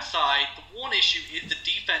downside, the one issue is the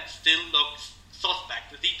defense still looks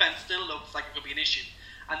suspect. The defense still looks like it could be an issue.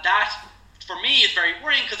 And that, for me, is very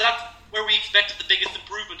worrying because that's where we expected the biggest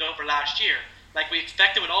improvement over last year. Like we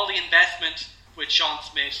expected with all the investment with Sean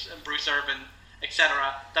Smith and Bruce Irvin, etc.,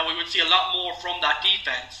 that we would see a lot more from that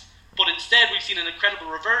defense. But instead, we've seen an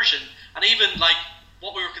incredible reversion. And even like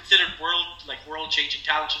what we were considered world-changing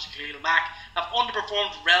talents, such as Khalil Mack, have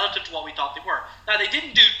underperformed relative to what we thought they were. Now, they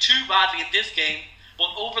didn't do too badly in this game, but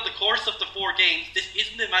over the course of the 4 games, this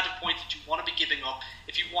isn't the amount of points that you want to be giving up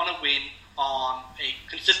if you want to win on a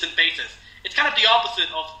consistent basis. It's kind of the opposite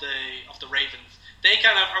of the Ravens. They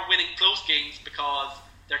kind of are winning close games because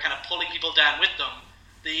they're kind of pulling people down with them.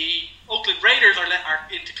 The Oakland Raiders are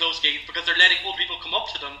into close games because they're letting other people come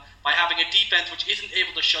up to them by having a defense which isn't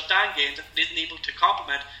able to shut down games and isn't able to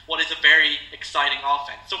complement what is a very exciting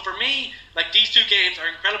offense. So for me, like these 2 games are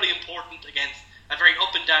incredibly important against a very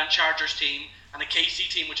up and down Chargers team and a KC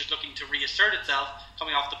team which is looking to reassert itself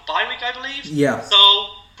coming off the bye week, I believe. Yeah. So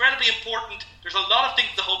incredibly important. There's a lot of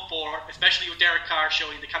things to hope for, especially with Derek Carr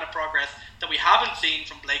showing the kind of progress that we haven't seen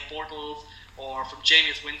from Blake Bortles or from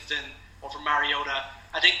Jameis Winston or from Mariota.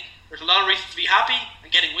 I think there's a lot of reasons to be happy,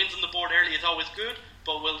 and getting wins on the board early is always good,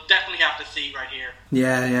 but we'll definitely have to see right here.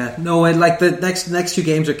 Yeah. No, like the next 2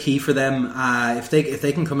 games are key for them. If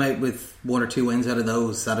they can come out with 1 or 2 wins out of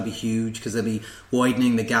those, that'll be huge because they'll be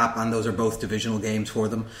widening the gap, and those are both divisional games for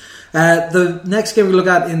them. The next game we look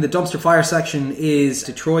at in the dumpster fire section is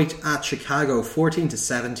Detroit at Chicago,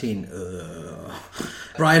 14-17.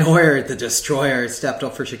 Brian Hoyer, the destroyer, stepped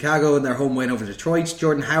up for Chicago in their home win over Detroit.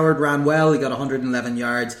 Jordan Howard ran well. He got 111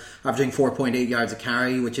 yards, averaging 4.8 yards a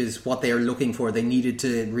carry, which is what they are looking for. They needed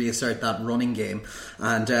to reassert that running game.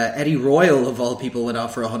 And Eddie Royal, of all people, went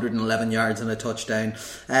off for 111 yards and a touchdown.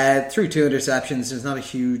 Threw 2 interceptions. There's not a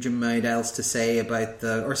huge amount else to say about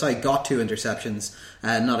got 2 interceptions.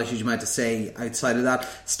 Not a huge amount to say outside of that.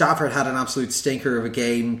 Stafford had an absolute stinker of a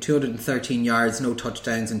game. 213 yards, no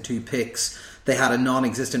touchdowns and 2 picks. They had a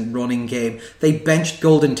non-existent running game. They benched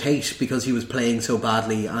Golden Tate because he was playing so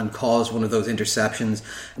badly and caused one of those interceptions.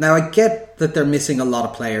 Now, I get that they're missing a lot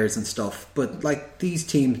of players and stuff, but like these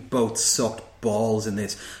teams both sucked balls in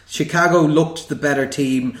this. Chicago looked the better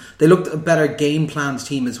team. They looked a better game planned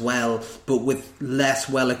team as well, but with less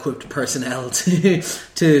well-equipped personnel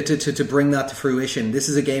to bring that to fruition. This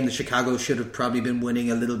is a game that Chicago should have probably been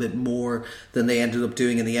winning a little bit more than they ended up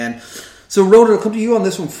doing in the end. So, Ronan, I'll come to you on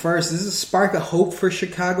this one first. Is this a spark of hope for a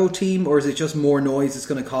Chicago team, or is it just more noise that's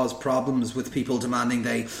going to cause problems with people demanding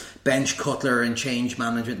they bench Cutler and change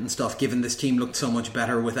management and stuff, given this team looked so much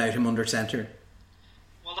better without him under centre?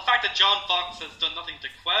 Well, the fact that John Fox has done nothing to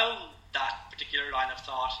quell that particular line of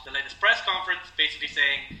thought, the latest press conference basically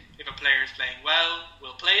saying if a player is playing well,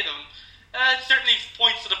 we'll play them, it certainly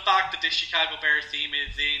points to the fact that this Chicago Bears team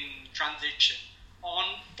is in transition.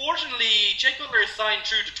 Unfortunately, Jay Cutler is signed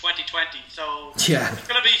through to 2020, so there's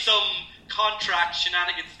going to be some contract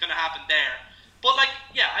shenanigans that's going to happen there. But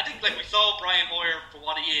I think we saw Brian Hoyer for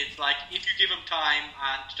what he is. Like, if you give him time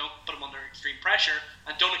and don't put him under extreme pressure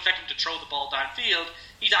and don't expect him to throw the ball downfield,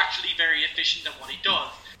 he's actually very efficient at what he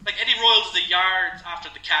does. Like, Eddie Royals is a yards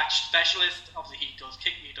after the catch specialist. Obviously, he does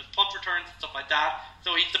punt returns and stuff like that.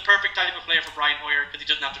 So he's the perfect type of player for Brian Hoyer because he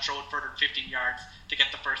doesn't have to throw it further than 15 yards to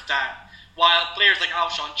get the first down. While players like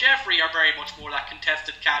Alshon Jeffrey are very much more that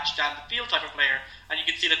contested catch down the field type of player, and you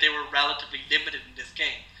can see that they were relatively limited in this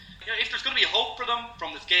game. If there's going to be a hope for them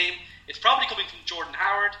from this game, it's probably coming from Jordan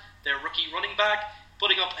Howard, their rookie running back,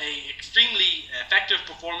 putting up an extremely effective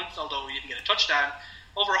performance, although he didn't get a touchdown.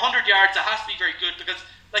 Over 100 yards, that has to be very good because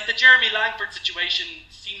Like, the Jeremy Langford situation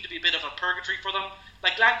seemed to be a bit of a purgatory for them.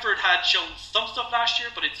 Like, Langford had shown some stuff last year,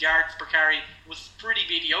 but his yards per carry was pretty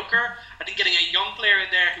mediocre. I think getting a young player in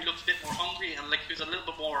there who looks a bit more hungry and like who's a little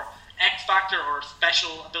bit more X factor or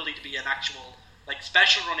special ability to be an actual like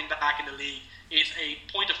special running back in the league is a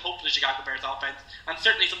point of hope for the Chicago Bears offense, and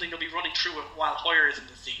certainly something they'll be running through while Hoyer is in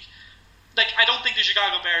the seat. Like, I don't think the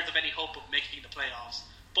Chicago Bears have any hope of making the playoffs,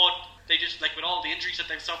 but they just, like, with all the injuries that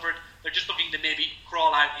they've suffered, they're just looking to maybe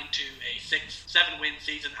crawl out into a 6-7 win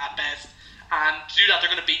season at best, and to do that they're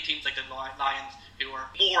going to beat teams like the Lions, who are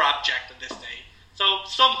more abject than this day. So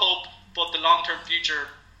some hope, but the long-term future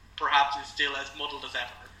perhaps is still as muddled as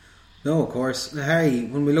ever. No, of course. Harry,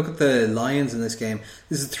 when we look at the Lions in this game,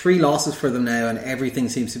 this is 3 losses for them now, and everything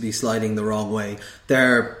seems to be sliding the wrong way.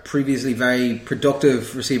 Their previously very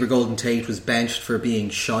productive receiver Golden Tate was benched for being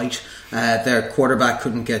shite. Their quarterback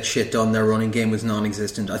couldn't get shit done. Their running game was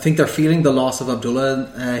non-existent. I think they're feeling the loss of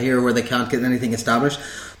Abdullah here, where they can't get anything established.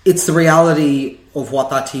 It's the reality of what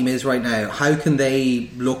that team is right now. How can they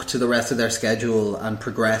look to the rest of their schedule and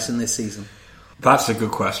progress in this season? That's a good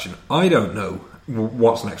question. I don't know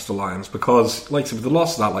what's next to Lions, because like I said, with the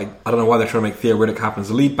loss of that, like, I don't know why they're trying to make Theo Riddick happen as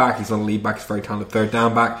a lead back. He's not a lead back, he's a very talented third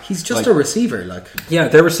down back. He's just a receiver, like. Yeah,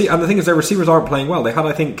 and the thing is, their receivers aren't playing well. They had,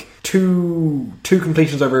 I think, two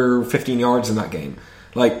completions over 15 yards in that game.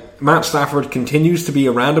 Like, Matt Stafford continues to be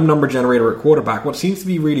a random number generator at quarterback. What seems to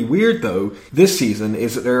be really weird, though, this season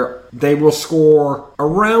is that they will score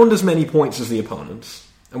around as many points as the opponents.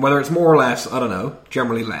 And whether it's more or less, I don't know,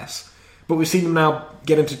 generally less. But we've seen them now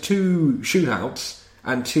get into 2 shootouts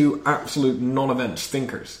and 2 absolute non-event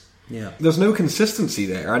stinkers. Yeah. There's no consistency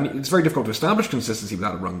there, and it's very difficult to establish consistency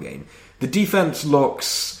without a run game. The defense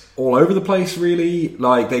looks all over the place, really.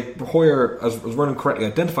 Like, Hoyer, as Ronan correctly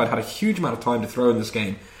identified, had a huge amount of time to throw in this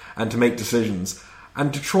game and to make decisions.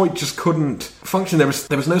 And Detroit just couldn't function. There was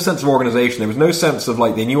no sense of organisation. There was no sense of,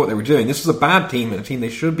 like, they knew what they were doing. This was a bad team, and a team they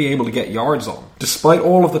should be able to get yards on. Despite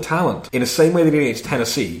all of the talent, in the same way they did against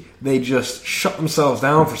Tennessee, they just shut themselves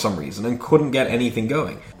down for some reason and couldn't get anything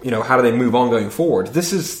going. You know, how do they move on going forward?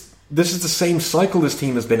 This is the same cycle this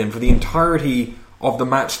team has been in for the entirety of the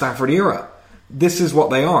Matt Stafford era. This is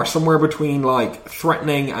what they are, somewhere between, like,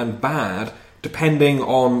 threatening and bad, depending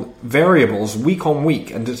on variables week on week.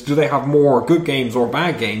 And do they have more good games or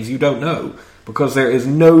bad games? You don't know, because there is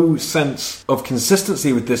no sense of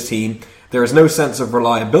consistency with this team. There is no sense of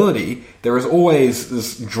reliability. There is always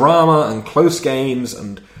this drama and close games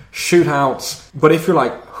and shootouts. But if you're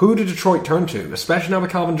like, who did Detroit turn to, especially now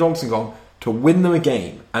with Calvin Johnson gone, to win them a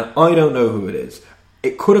game? And I don't know who it is.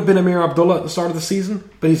 It could have been Amir Abdullah at the start of the season,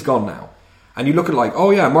 but he's gone now. And you look at, like,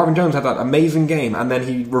 oh yeah, Marvin Jones had that amazing game, and then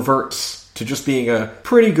he reverts to just being a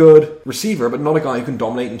pretty good receiver, but not a guy who can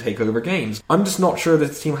dominate and take over games. I'm just not sure that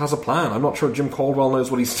this team has a plan. I'm not sure Jim Caldwell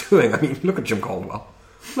knows what he's doing. I mean, look at Jim Caldwell.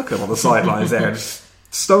 Look at him on the sidelines there, just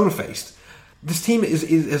stone-faced. This team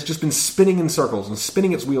has just been spinning in circles and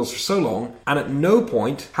spinning its wheels for so long, and at no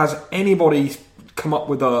point has anybody come up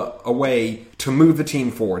with a way to move the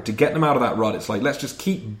team forward, to get them out of that rut. It's like, let's just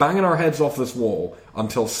keep banging our heads off this wall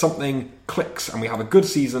until something clicks and we have a good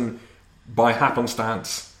season by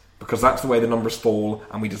happenstance, because that's the way the numbers fall,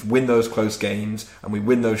 and we just win those close games and we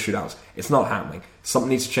win those shootouts. It's not happening. Something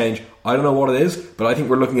needs to change. I don't know what it is, but I think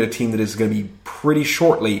we're looking at a team that is going to be pretty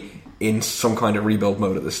shortly in some kind of rebuild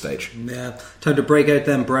mode at this stage. Yeah, time to break out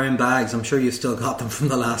them brown bags. I'm sure you still got them from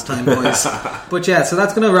the last time, boys. But yeah, so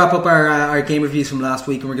that's going to wrap up our game reviews from last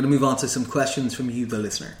week, and we're going to move on to some questions from you, the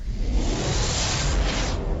listener.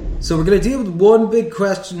 So we're going to deal with one big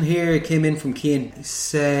question here. It came in from Cian. He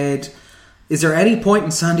said, is there any point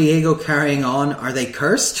in San Diego carrying on? Are they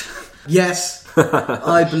cursed? Yes.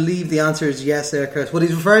 I believe the answer is yes, they're cursed. What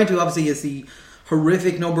he's referring to, obviously, is the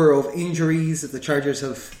horrific number of injuries that the Chargers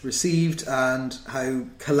have received and how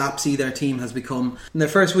collapsy their team has become. In their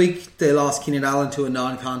first week, they lost Keenan Allen to a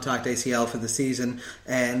non-contact ACL for the season.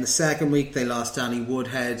 In the second week, they lost Danny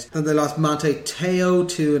Woodhead. Then they lost Manti Te'o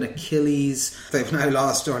to an Achilles. They've now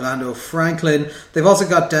lost Orlando Franklin. They've also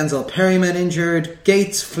got Denzel Perryman injured.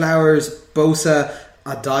 Gates, Flowers, Bosa,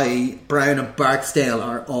 Adai, Brown and Barksdale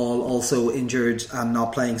are all also injured and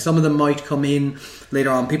not playing. Some of them might come in later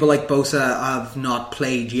on. People like Bosa have not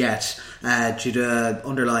played yet due to an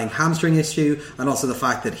underlying hamstring issue, and also the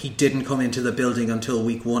fact that he didn't come into the building until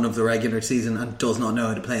week 1 of the regular season and does not know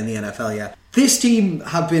how to play in the NFL yet. This team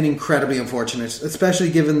have been incredibly unfortunate, especially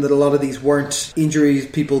given that a lot of these weren't injuries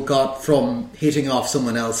people got from hitting off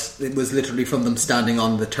someone else. It was literally from them standing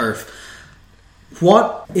on the turf.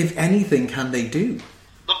 What, if anything, can they do?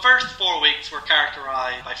 The first 4 weeks were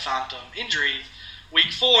characterised by phantom injuries.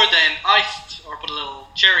 Week 4 then iced, or put a little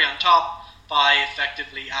cherry on top, by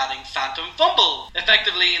effectively adding phantom fumble.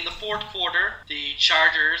 Effectively, in the fourth quarter, the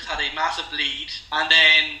Chargers had a massive lead, and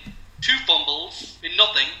then 2 fumbles in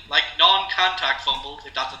nothing, like non-contact fumbles,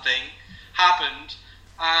 if that's a thing, happened,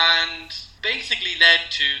 and basically led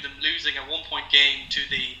to them losing a 1-point game to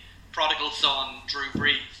the prodigal son, Drew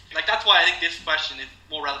Brees. Like, that's why I think this question is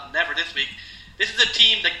more relevant than ever this week. This is a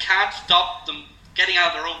team that can't stop them getting out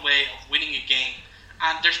of their own way of winning a game,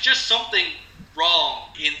 and there's just something wrong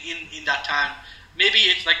in that town. Maybe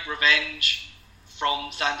it's like revenge from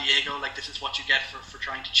San Diego, like this is what you get for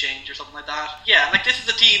trying to change or something like that. Yeah, like this is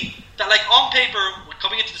a team that, like, on paper,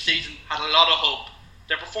 coming into the season, had a lot of hope.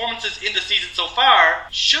 Their performances in the season so far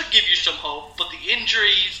should give you some hope, but the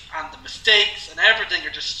injuries and the mistakes and everything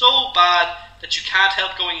are just so bad that you can't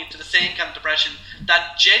help going into the same kind of depression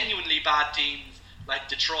that genuinely bad teams like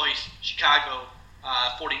Detroit, Chicago,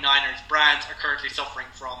 49ers, Browns are currently suffering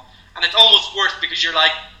from. And it's almost worse because you're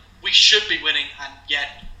like, we should be winning, and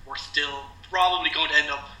yet we're still probably going to end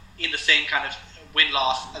up in the same kind of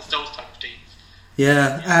win-loss as those type of teams.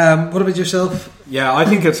 Yeah. What about yourself? Yeah, I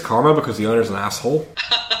think it's karma because the owner's an asshole.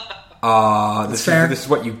 This is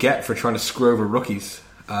what you get for trying to screw over rookies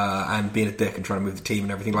and being a dick and trying to move the team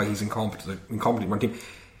and everything, like he's incompetent to run team.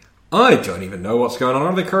 I don't even know what's going on.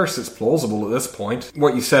 Are they cursed? It's plausible at this point.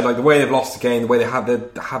 What you said, like the way they've lost the game, the way they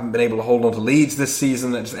haven't been able to hold on to leads this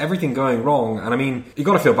season, just everything going wrong. And I mean, you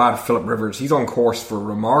got to feel bad for Philip Rivers. He's on course for a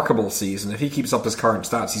remarkable season. If he keeps up his current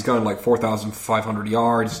stats, he's going like 4,500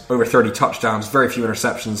 yards, over 30 touchdowns, very few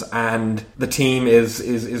interceptions, and the team is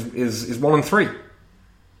 1-3.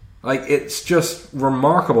 Like, it's just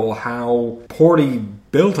remarkable how poorly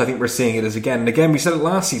built I think we're seeing it as again. And again, we said it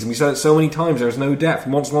last season. We said it so many times. There's no depth.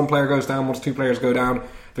 Once one player goes down, once 2 players go down,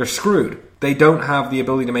 they're screwed. They don't have the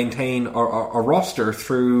ability to maintain a roster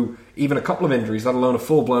through even a couple of injuries, let alone a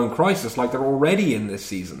full-blown crisis like they're already in this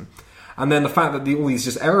season. And then the fact that all these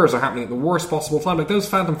just errors are happening at the worst possible time. Like those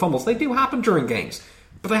phantom fumbles, they do happen during games.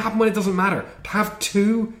 But they happen when it doesn't matter. To have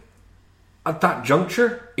 2 at that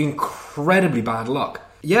juncture, incredibly bad luck.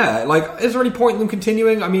 Yeah, like, is there any point in them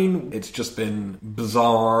continuing? I mean, it's just been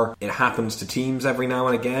bizarre. It happens to teams every now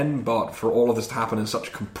and again, but for all of this to happen in such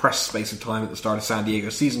a compressed space of time at the start of San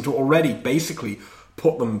Diego's season, to already basically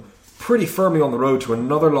put them pretty firmly on the road to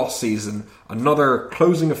another lost season, another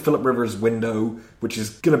closing of Philip Rivers' window, which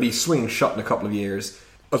is going to be swinging shut in a couple of years.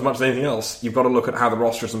 As much as anything else, you've got to look at how the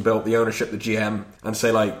roster's been built, the ownership, the GM, and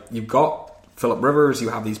say, like, you've got Philip Rivers, you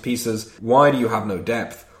have these pieces, why do you have no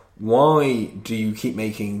depth? Why do you keep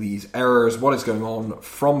making these errors? What is going on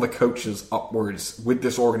from the coaches upwards with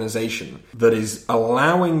this organisation that is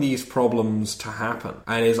allowing these problems to happen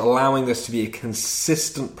and is allowing this to be a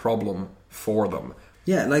consistent problem for them?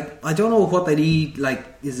 Yeah, like, I don't know what they need. Like,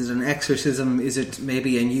 is it an exorcism? Is it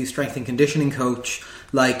maybe a new strength and conditioning coach?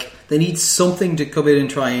 Like, they need something to come in and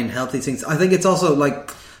try and help these things. I think it's also,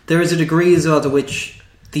 like, there is a degree as well to which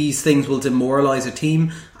these things will demoralise a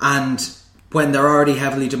team, and when they're already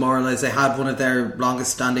heavily demoralised, they had one of their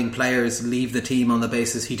longest standing players leave the team on the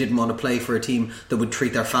basis he didn't want to play for a team that would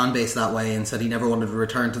treat their fan base that way, and said he never wanted to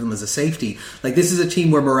return to them as a safety. Like, this is a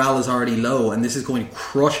team where morale is already low, and this is going to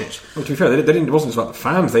crush it. Well, to be fair, they didn't, it wasn't just about the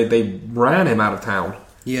fans, they ran him out of town.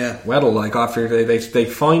 Yeah. Weddle, like, after they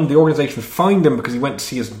find the organisation find him because he went to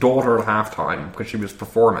see his daughter at halftime because she was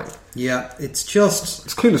performing. Yeah, it's just,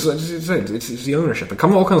 it's clueless. It's the ownership. It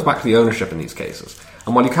all comes back to the ownership in these cases.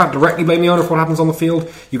 And while you can't directly blame the owner for what happens on the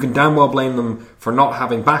field, you can damn well blame them for not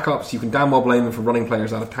having backups. You can damn well blame them for running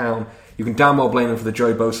players out of town. You can damn well blame them for the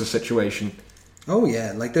Joey Bosa situation. Oh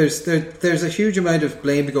yeah, like there's a huge amount of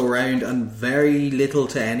blame to go around, and very little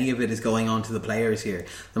to any of it is going on to the players here.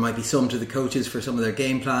 There might be some to the coaches for some of their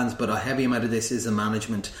game plans, but a heavy amount of this is the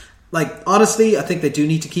management. Like, honestly, I think they do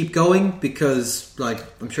need to keep going because, like,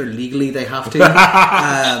 I'm sure legally they have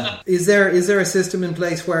to. Is there a system in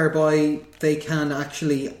place whereby they can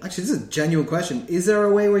actually, this is a genuine question, is there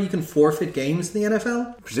a way where you can forfeit games in the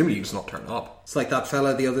NFL? Presumably you just not turn up. It's like that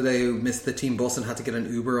fella the other day who missed the team bus and had to get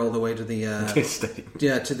an Uber all the way to the stadium.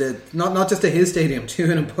 Yeah, to the not just to his stadium,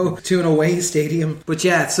 to an away stadium. But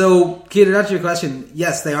yeah, so Keith, to answer your question,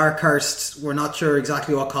 yes, they are cursed. We're not sure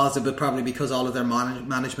exactly what caused it, but probably because all of their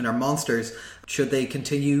management are monsters. Should they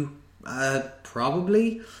continue?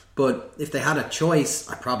 Probably. But if they had a choice,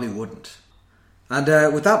 I probably wouldn't.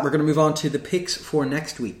 And with that, we're going to move on to the picks for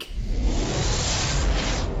next week.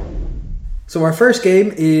 So our first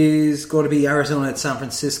game is going to be Arizona at San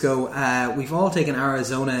Francisco. We've all taken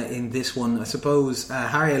Arizona in this one. I suppose,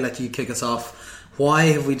 Harry, I'll let you kick us off. Why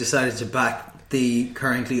have we decided to back the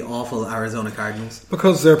currently awful Arizona Cardinals?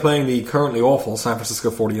 Because they're playing the currently awful San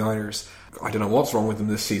Francisco 49ers. I don't know what's wrong with them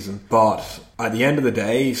this season, but at the end of the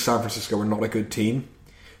day, San Francisco are not a good team.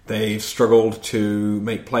 They've struggled to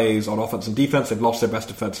make plays on offense and defense. They've lost their best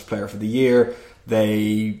defensive player for the year.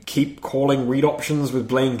 They keep calling read options with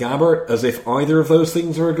Blaine Gabbert as if either of those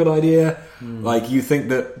things are a good idea. Like, you think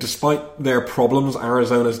that despite their problems,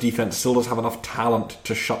 Arizona's defense still does have enough talent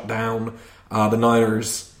to shut down the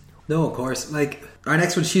Niners. No, of course. Like, our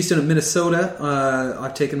next one's Houston at Minnesota.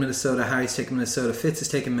 I've taken Minnesota. Harry's taken Minnesota. Fitz has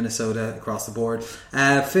taken Minnesota across the board.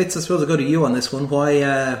 Fitz, I suppose I'll go to you on this one. Why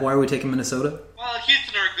are we taking Minnesota? Well,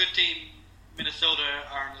 Houston are a good team. Minnesota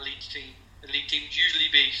are an elite team. Elite teams usually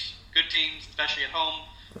beat good teams, especially at home.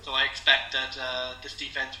 So I expect that this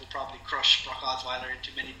defense will probably crush Brock Osweiler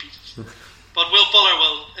into many pieces. But Will Fuller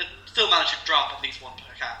will still manage to drop at least one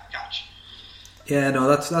catch. Yeah, no,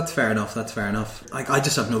 that's fair enough. That's fair enough. I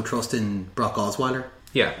just have no trust in Brock Osweiler.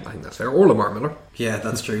 Yeah, I think that's fair. Or Lamar Miller. Yeah,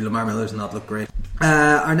 that's true. Lamar Miller does not look great.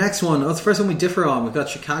 Our next one, that's the first one we differ on. We've got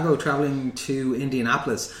Chicago travelling to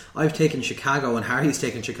Indianapolis. I've taken Chicago and Harry's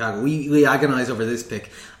taken Chicago. We agonise over this pick.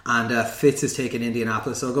 And Fitz has taken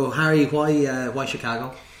Indianapolis. So I'll go, Harry, why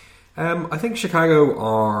Chicago? I think Chicago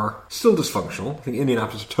are still dysfunctional. I think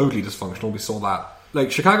Indianapolis are totally dysfunctional. We saw that.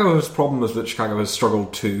 Like, Chicago's problem is that Chicago has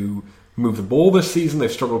struggled to move the ball this season.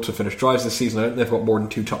 They've struggled to finish drives this season. I don't think they've got more than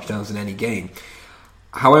 2 touchdowns in any game.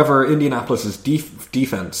 However, Indianapolis'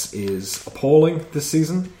 defense is appalling this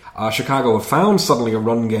season. Chicago have found suddenly a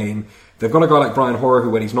run game. They've got a guy like Brian Hoyer who,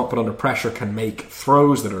 when he's not put under pressure, can make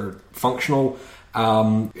throws that are functional.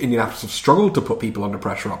 Indianapolis have struggled to put people under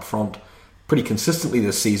pressure up front pretty consistently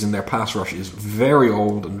this season. Their pass rush is very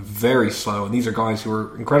old and very slow, and these are guys who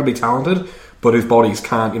are incredibly talented, but whose bodies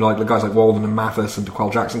can't, like the guys like Walden and Mathis and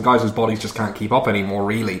DeQuell Jackson, guys whose bodies just can't keep up anymore,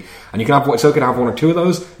 really. And it's okay to have 1 or 2 of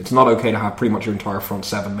those. It's not okay to have pretty much your entire front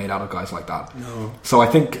 7 made out of guys like that. No. So I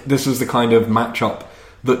think this is the kind of matchup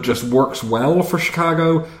that just works well for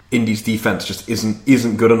Chicago. Indy's defense just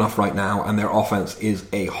isn't good enough right now, and their offense is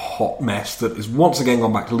a hot mess that is once again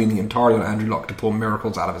gone back to leaning entirely on Andrew Luck to pull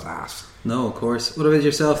miracles out of his ass. No, of course. What about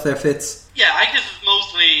yourself there, Fitz? Yeah, I think this is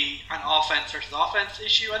mostly an offense versus offense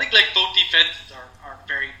issue. I think both defenses are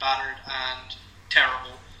very battered and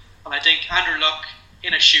terrible. And I think Andrew Luck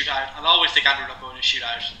in a shootout, I'll always take Andrew Luck in a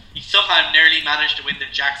shootout. He somehow nearly managed to win the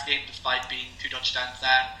Jacks game despite being 2 touchdowns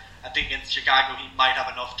down. I think against Chicago he might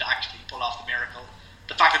have enough to actually pull off the miracle.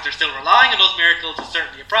 The fact that they're still relying on those miracles is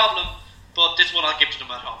certainly a problem, but this one I'll give to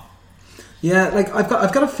them at home. Yeah, like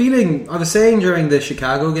I've got a feeling. I was saying during the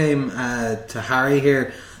Chicago game to Harry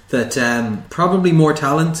here that probably more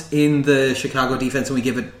talent in the Chicago defense than we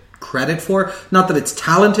give it credit for. Not that it's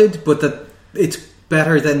talented, but that it's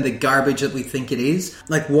better than the garbage that we think it is.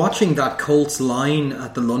 Like, watching that Colts line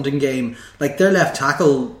at the London game, like, their left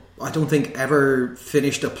tackle, I don't think ever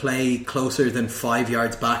finished a play closer than 5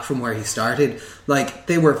 yards back from where he started. Like,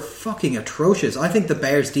 they were fucking atrocious. I think the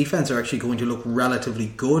Bears defense are actually going to look relatively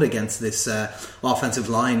good against this offensive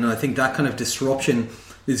line, and I think that kind of disruption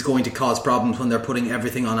is going to cause problems when they're putting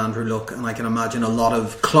everything on Andrew Luck, and I can imagine a lot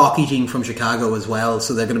of clock eating from Chicago as well,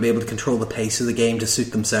 so they're going to be able to control the pace of the game to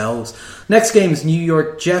suit themselves. Next game is New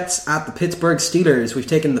York Jets at the Pittsburgh Steelers. We've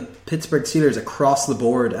taken the Pittsburgh Steelers across the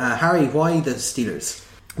board. Harry, why the Steelers?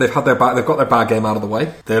 They've got their bad game out of the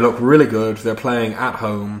way. They look really good. They're playing at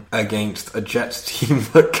home against a Jets team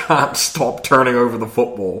that can't stop turning over the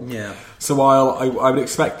football. Yeah. So while I would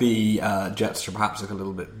expect the Jets to perhaps look a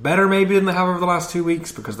little bit better maybe than they have over the last 2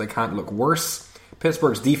 weeks because they can't look worse,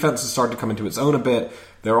 Pittsburgh's defense has started to come into its own a bit.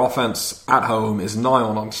 Their offense at home is nigh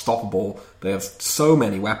on unstoppable. They have so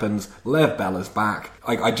many weapons. Lev Bell is back.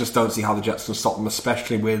 I just don't see how the Jets can stop them,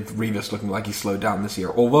 especially with Revis looking like he's slowed down this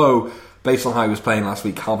year. Although, based on how he was playing last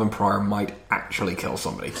week, Calvin Pryor might actually kill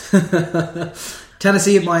somebody.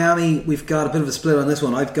 Tennessee at Miami. We've got a bit of a split on this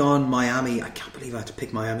one. I've gone Miami. I can't believe I had to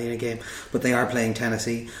pick Miami in a game, but they are playing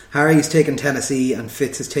Tennessee. Harry's taken Tennessee and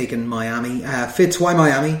Fitz has taken Miami. Fitz, why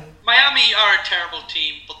Miami? Miami are a terrible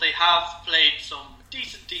team, but they have played some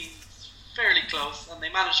decent teams fairly close, and they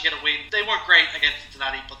managed to get a win. They weren't great against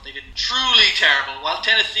Cincinnati, but they didn't. Truly terrible. While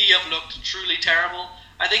Tennessee have looked truly terrible,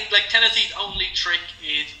 I think Tennessee's only trick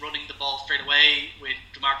is running the ball straight away with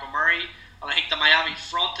DeMarco Murray, and I think the Miami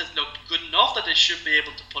front has looked good enough that they should be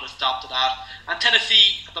able to put a stop to that. And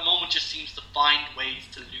Tennessee at the moment just seems to find ways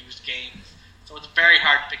to lose games, so it's very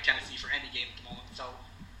hard to pick Tennessee for any game at the moment. So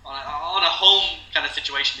on a home kind of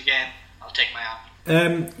situation again, I'll take Miami.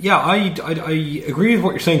 I agree with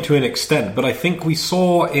what you're saying to an extent, but I think we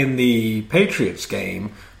saw in the Patriots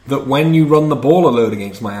game that when you run the ball a load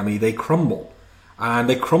against Miami, they crumble. And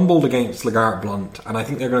they crumbled against LeGarrette Blount, and I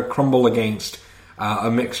think they're going to crumble against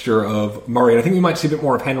a mixture of Murray. And I think we might see a bit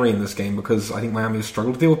more of Henry in this game because I think Miami has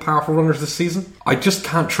struggled to deal with powerful runners this season. I just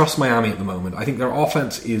can't trust Miami at the moment. I think their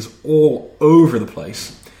offense is all over the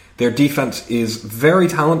place. Their defense is very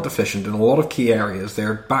talent deficient in a lot of key areas.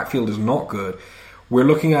 Their backfield is not good. We're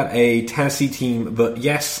looking at a Tennessee team that,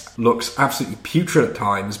 yes, looks absolutely putrid at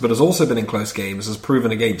times, but has also been in close games, has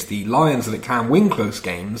proven against the Lions that it can win close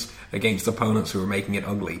games against opponents who are making it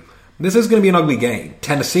ugly. This is going to be an ugly game.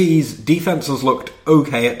 Tennessee's defense has looked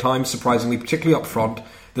okay at times, surprisingly, particularly up front.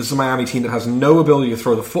 This is a Miami team that has no ability to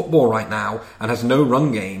throw the football right now and has no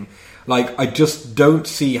run game. Like, I just don't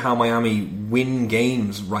see how Miami win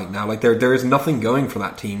games right now. Like, there is nothing going for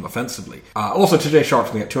that team offensively. Also, TJ Sharp's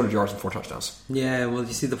going to get 200 yards and 4 touchdowns. Yeah, well,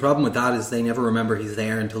 you see, the problem with that is they never remember he's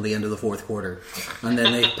there until the end of the fourth quarter. And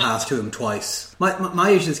then they pass to him twice. My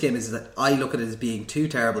issue with this game is that I look at it as being two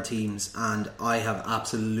terrible teams, and I have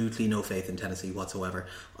absolutely no faith in Tennessee whatsoever.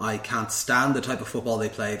 I can't stand the type of football they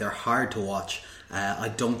play. They're hard to watch. I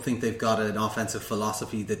don't think they've got an offensive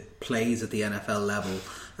philosophy that plays at the NFL level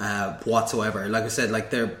whatsoever. Like I said, like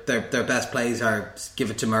their best plays are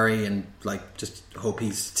give it to Murray and like just hope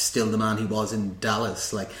he's still the man he was in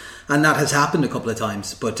Dallas. Like, and that has happened a couple of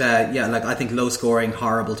times. But yeah, like I think low scoring,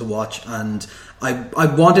 horrible to watch, and I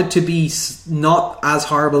want it to be not as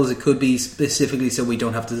horrible as it could be, specifically so we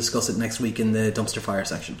don't have to discuss it next week in the dumpster fire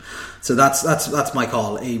section. So that's my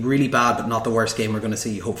call. A really bad but not the worst game we're going to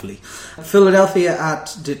see, hopefully. Philadelphia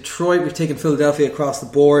at Detroit. We've taken Philadelphia across the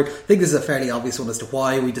board. I think this is a fairly obvious one as to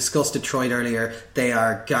why. We discussed Detroit earlier. They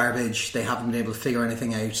are garbage. They haven't been able to figure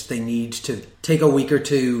anything out. They need to take a week or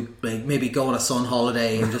two, maybe go on a sun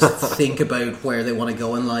holiday and just think about where they want to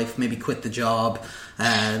go in life. Maybe quit the job.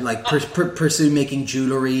 Pursue making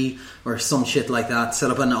jewellery or some shit like that. Set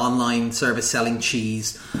up an online service selling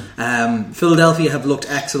cheese. Philadelphia have looked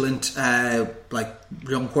excellent.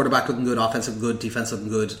 Young quarterback looking good, offense looking good, defense looking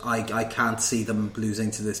good. I can't see them losing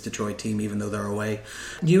to this Detroit team even though they're away.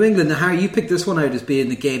 New England, now Harry, you picked this one out as being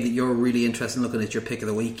the game that you're really interested in looking at, your pick of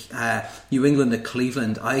the week. New England at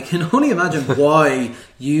Cleveland. I can only imagine why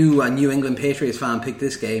you, a New England Patriots fan, picked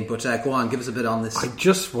this game, but go on, give us a bit on this. I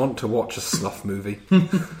just want to watch a snuff movie.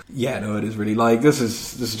 Yeah, no, it is really like this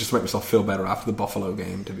is just to make myself feel better after the Buffalo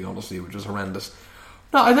game, to be honest with you, which was horrendous.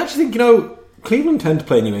 No, I actually think, Cleveland tend to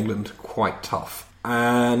play New England quite tough.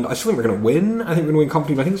 And I still think we're going to win. I think we're going to win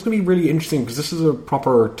comfortably. But I think it's going to be really interesting because this is a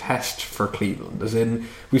proper test for Cleveland. As in,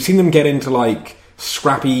 we've seen them get into like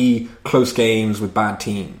scrappy, close games with bad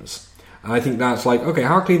teams. And I think that's like, okay,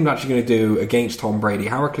 how are Cleveland actually going to do against Tom Brady?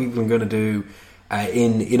 How are Cleveland going to do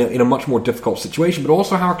in a much more difficult situation? But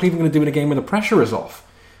also, how are Cleveland going to do in a game where the pressure is off?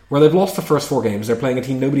 Where they've lost the first 4 games, they're playing a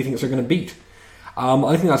team nobody thinks they're going to beat.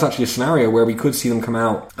 I think that's actually a scenario where we could see them come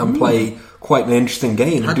out and play quite an interesting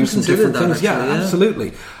game and do some different things. Actually, yeah,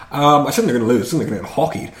 absolutely. I think they're going to lose. I think they're going to get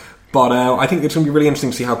hockeyed. But I think it's going to be really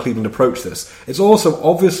interesting to see how Cleveland approach this. It's also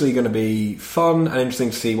obviously going to be fun and interesting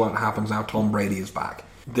to see what happens now Tom Brady is back.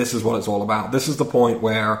 This is what it's all about. This is the point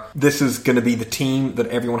where this is going to be the team that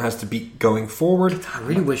everyone has to beat going forward. I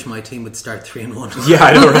really wish my team would start 3-1. Yeah,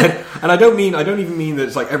 I know, right? And I don't even mean that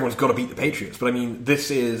it's like everyone's got to beat the Patriots, but I mean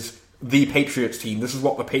this is the Patriots team. This is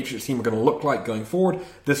what the Patriots team are going to look like going forward.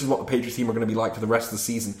 This is what the Patriots team are going to be like for the rest of the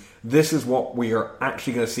season. This is what we are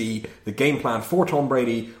actually going to see the game plan for Tom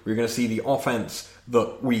Brady. We're going to see the offense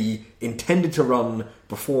that we intended to run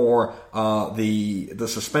before the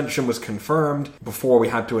suspension was confirmed, before we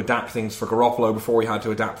had to adapt things for Garoppolo, before we had to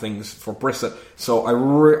adapt things for Brissett. So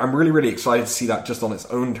I'm really, really excited to see that just on its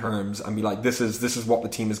own terms and be like, this is what the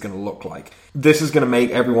team is going to look like. This is going to make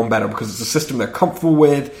everyone better because it's a system they're comfortable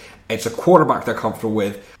with. It's a quarterback they're comfortable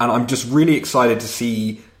with. And I'm just really excited to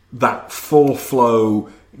see that full flow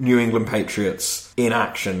New England Patriots in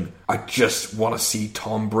action. I just want to see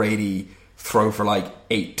Tom Brady throw for like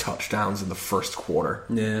 8 touchdowns in the first quarter.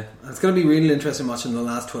 Yeah, it's going to be really interesting watching the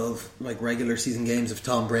last 12 regular season games of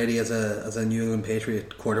Tom Brady as a New England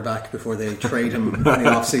Patriot quarterback before they trade him in the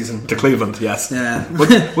off season to Cleveland. Yes, yeah,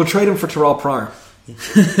 we'll trade him for Terrell Pryor.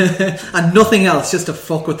 And nothing else, just to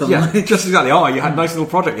fuck with them. Yeah, just exactly. Oh, you had a nice little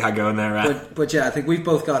project you had going there. But yeah, I think we've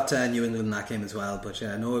both got New England in that game as well. But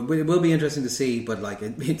yeah, no, it will be interesting to see. But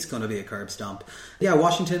it's going to be a curb stomp. Yeah,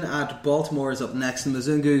 Washington at Baltimore is up next, and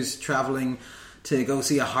Mzungu's travelling to go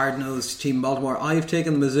see a hard-nosed team in Baltimore. I've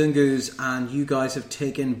taken the Mzungus, and you guys have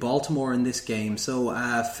taken Baltimore in this game. So,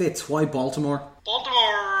 Fitz, why Baltimore?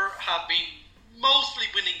 Baltimore have been mostly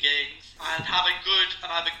winning games and have a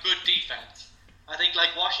good defense. I think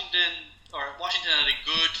Washington had a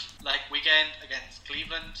good weekend against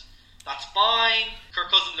Cleveland. that's fine. Kirk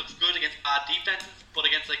Cousins looks good against bad defenses, but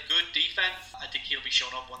against a good defense, I think he'll be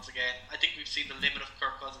shown up once again. I think we've seen the limit of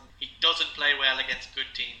Kirk Cousins. He doesn't play well against good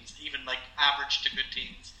teams, even like average to good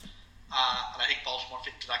teams. And I think Baltimore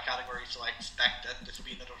fit into that category, so I expect that this will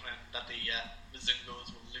be another round that the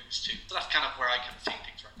Mizungos will lose to. So that's kind of where I can see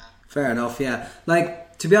things right now. Fair enough, yeah.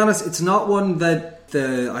 Like, to be honest, it's not one that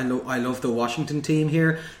I love the Washington team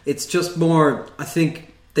here. It's just more, I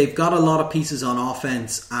think they've got a lot of pieces on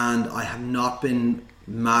offense, and I have not been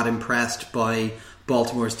mad impressed by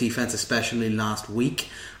Baltimore's defense, especially last week.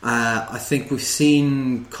 I think we've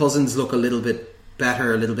seen Cousins look a little bit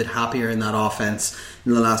better, a little bit happier in that offense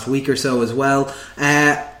in the last week or so as well.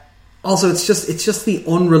 Also, it's just the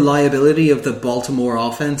unreliability of the Baltimore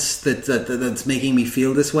offense that's making me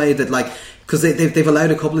feel this way. That, like, because they've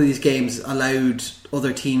allowed a couple of these games, allowed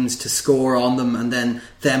other teams to score on them, and then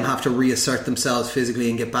them have to reassert themselves physically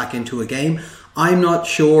and get back into a game. I'm not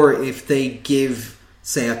sure if they give,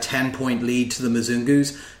 say, a 10-point lead to the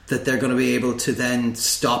Mizungus, that they're going to be able to then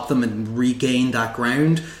stop them and regain that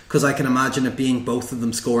ground, because I can imagine it being both of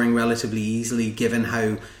them scoring relatively easily, given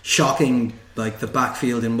how shocking like the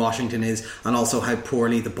backfield in Washington is, and also how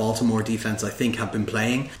poorly the Baltimore defense I think have been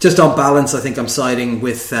playing. Just on balance, I think I'm siding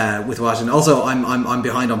with Washington. Also, I'm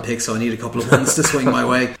behind on picks, so I need a couple of ones to swing my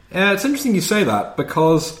way. It's interesting you say that,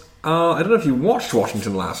 because I don't know if you watched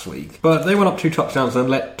Washington last week, but they went up 2 touchdowns and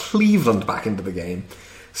let Cleveland back into the game.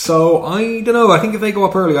 So I don't know. I think if they go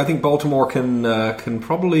up early, I think Baltimore can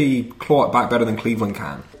probably claw it back better than Cleveland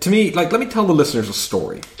can. To me, like, let me tell the listeners a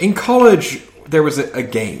story. In college, there was a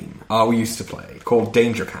game we used to play called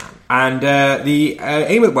Danger Can, and the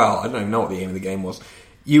aim of, well, I don't even know what the aim of the game was.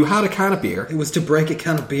 You had a can of beer. It was to break a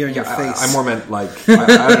can of beer in your face. I more meant, like,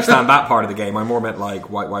 I understand that part of the game. I more meant, like,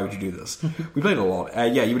 why would you do this? We played it a lot.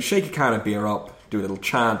 You would shake a can of beer up, do a little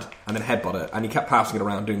chant, and then headbutt it. And you kept passing it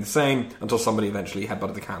around doing the same until somebody eventually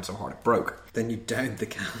headbutted the can so hard it broke. Then you downed the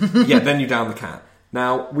can. Yeah, then you downed the can.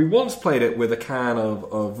 Now, we once played it with a can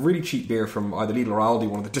of really cheap beer from either Lidl or Aldi,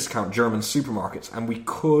 one of the discount German supermarkets, and we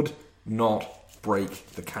could not break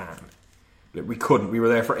the can. We couldn't. We were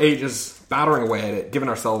there for ages, battering away at it, giving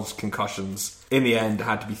ourselves concussions. In the end,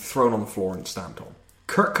 had to be thrown on the floor and stamped on.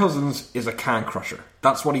 Kirk Cousins is a can crusher.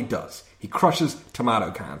 That's what he does. He crushes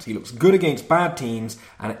tomato cans. He looks good against bad teams,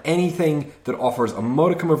 and anything that offers a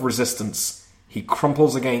modicum of resistance, he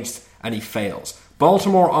crumples against and he fails.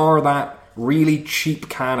 Baltimore are that really cheap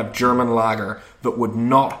can of German lager that would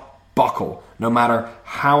not buckle, no matter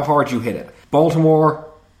how hard you hit it. Baltimore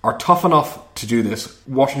are tough enough to do this.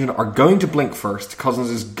 Washington are going to blink first. Cousins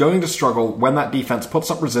is going to struggle when that defense puts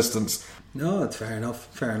up resistance. No, that's fair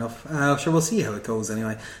enough. Sure, we'll see how it goes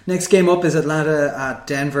anyway. Next game up is Atlanta at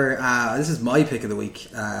Denver. This is my pick of the week,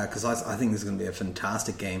 because I think this is going to be a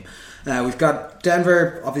fantastic game. We've got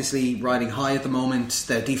Denver obviously riding high at the moment.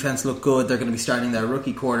 Their defense look good. They're going to be starting their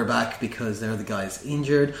rookie quarterback because they're the guys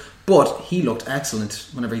injured, but he looked excellent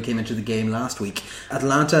whenever he came into the game last week.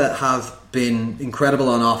 Atlanta have been incredible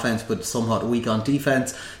on offense but somewhat weak on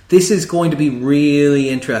defense. This is going to be really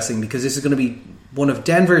interesting, because this is going to be one of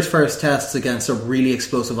Denver's first tests against a really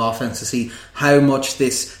explosive offense to see how much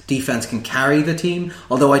this defense can carry the team.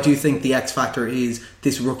 Although I do think the X factor is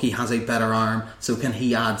this rookie has a better arm, so can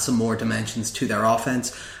he add some more dimensions to their offense.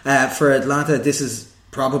 For Atlanta, this is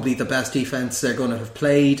probably the best defense they're going to have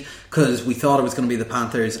played, because we thought it was going to be the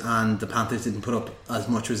Panthers, and the Panthers didn't put up as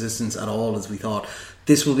much resistance at all as we thought.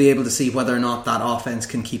 This will be able to see whether or not that offense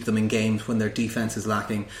can keep them in games when their defense is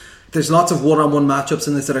lacking. There's lots of one-on-one matchups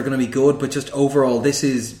in this that are going to be good, but just overall, this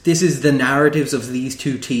is the narratives of these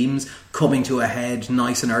two teams coming to a head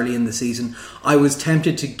nice and early in the season. I was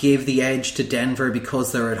tempted to give the edge to Denver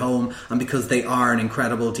because they're at home and because they are an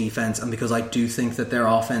incredible defense, and because I do think that their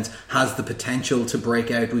offense has the potential to break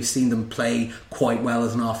out. We've seen them play quite well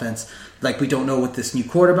as an offense. Like, we don't know with this new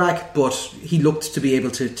quarterback, but he looked to be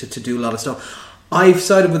able to do a lot of stuff. I've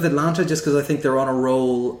sided with Atlanta just because I think they're on a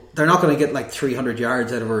roll. They're not going to get like 300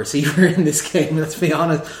 yards out of a receiver in this game, let's be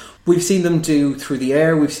honest. We've seen them do through the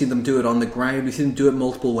air, we've seen them do it on the ground, we've seen them do it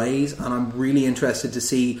multiple ways, and I'm really interested to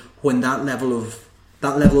see when that level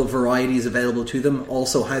of variety is available to them.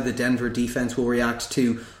 Also, how the Denver defense will react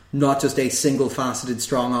to not just a single-faceted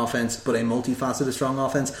strong offense, but a multifaceted strong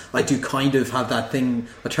offense. I do kind of have that thing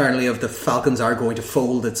eternally of the Falcons are going to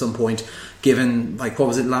fold at some point, given, like, what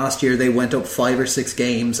was it last year? They went up 5 or 6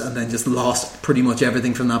 games and then just lost pretty much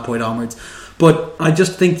everything from that point onwards. But I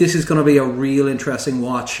just think this is going to be a real interesting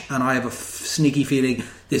watch, and I have a sneaky feeling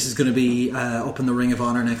this is going to be up in the Ring of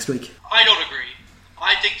Honor next week. I don't agree. I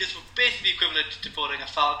I think this would basically be equivalent to tying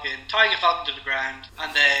a falcon to the ground,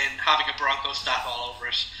 and then having a Bronco stat all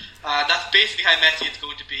over it. That's basically how messy it's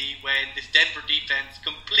going to be when this Denver defense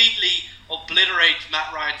completely obliterates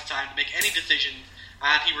Matt Ryan's time to make any decisions,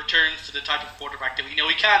 and he returns to the type of quarterback that we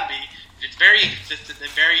know he can be. It's very inconsistent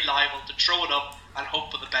and very liable to throw it up and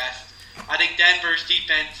hope for the best. I think Denver's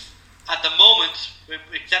defense, at the moment, with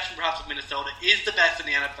exception perhaps of Minnesota, is the best in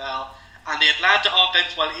the NFL, and the Atlanta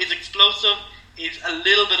offense, while it is explosive, is a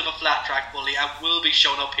little bit of a flat track bully and will be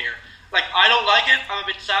shown up here. Like, I don't like it. I'm a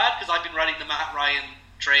bit sad because I've been riding the Matt Ryan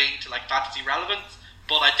train to like fantasy relevance,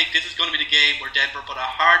 but I think this is going to be the game where Denver put a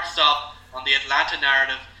hard stop on the Atlanta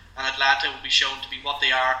narrative, and Atlanta will be shown to be what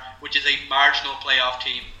they are, which is a marginal playoff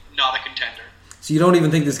team, not a contender. So you don't even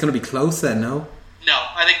think this is going to be close then, no? No,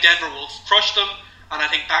 I think Denver will crush them, and I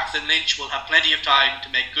think Paxton Lynch will have plenty of time to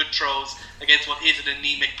make good throws against what is an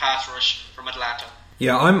anemic pass rush from Atlanta.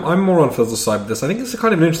 Yeah, I'm more on Phil's side with this. I think it's a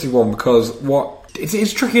kind of an interesting one because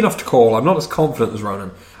it's tricky enough to call. I'm not as confident as Ronan.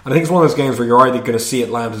 And I think it's one of those games where you're either going to see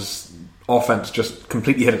Atlanta's offense just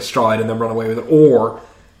completely hit its stride and then run away with it, or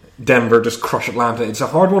Denver just crush Atlanta. It's a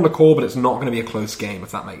hard one to call, but it's not going to be a close game, if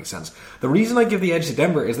that makes sense. The reason I give the edge to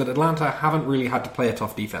Denver is that Atlanta haven't really had to play a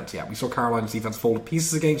tough defense yet. We saw Carolina's defense fall to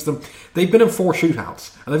pieces against them. They've been in 4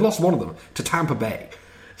 shootouts, and they've lost one of them to Tampa Bay.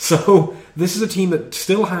 So this is a team that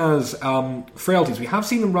still has frailties. We have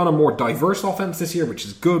seen them run a more diverse offense this year, which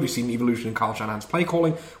is good. We've seen evolution in Kyle Shanahan's play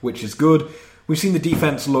calling, which is good. We've seen the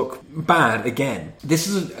defense look bad again. This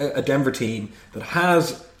is a Denver team that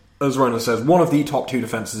has, as Ronan says, one of the top 2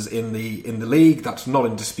 defenses in the league. That's not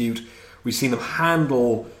in dispute. We've seen them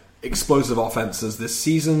handle explosive offenses this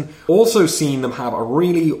season. Also seen them have a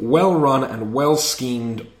really well-run and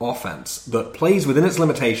well-schemed offense that plays within its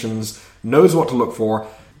limitations, knows what to look for,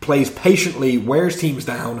 plays patiently, wears teams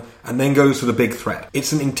down, and then goes for the big threat.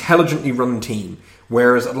 It's an intelligently run team,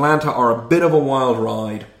 whereas Atlanta are a bit of a wild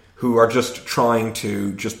ride who are just trying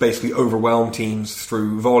to just basically overwhelm teams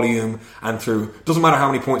through volume and through, doesn't matter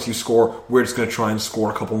how many points you score, we're just going to try and score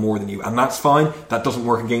a couple more than you. And that's fine. That doesn't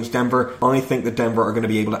work against Denver. I think that Denver are going to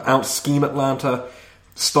be able to out-scheme Atlanta,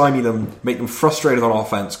 stymie them, make them frustrated on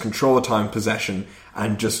offense, control the time possession,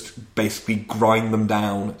 and just basically grind them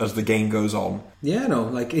down as the game goes on. Yeah, no,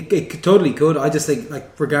 like it totally could. I just think,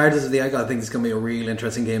 like, regardless of the outcome, I think it's going to be a real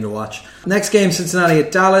interesting game to watch. Next game, Cincinnati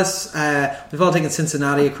at Dallas. We've all taken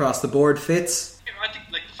Cincinnati across the board. Fitz? I think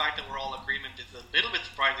like the fact that we're all in agreement is a little bit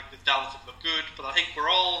surprising because Dallas have looked good, but I think we're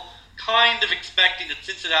all kind of expecting that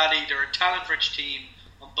Cincinnati, they're a talent-rich team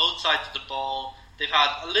on both sides of the ball. They've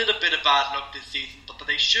had a little bit of bad luck this season, but that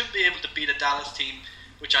they should be able to beat a Dallas team,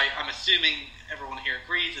 which I'm assuming everyone here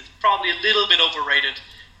agrees is probably a little bit overrated,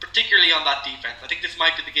 particularly on that defense. I think this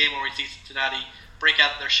might be the game where we see Cincinnati break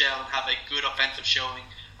out of their shell and have a good offensive showing,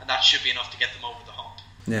 and that should be enough to get them over the hump.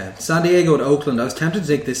 Yeah, San Diego at Oakland. I was tempted to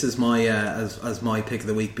take this as my as my pick of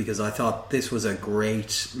the week because I thought this was a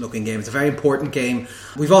great looking game. It's a very important game.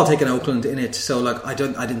 We've all taken Oakland in it, so like I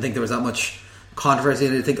didn't think there was that much controversy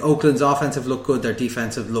in it. I think Oakland's offensive looked good, their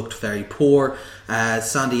defensive looked very poor.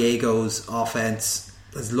 San Diego's offense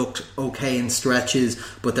has looked okay in stretches,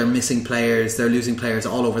 but they're missing players, they're losing players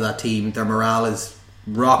all over that team. Their morale is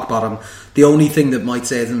rock bottom. The only thing that might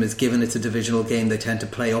save them is, given it's a divisional game, they tend to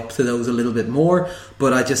play up to those a little bit more,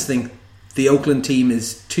 but I just think the Oakland team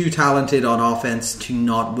is too talented on offense to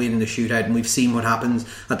not win the shootout, and we've seen what happens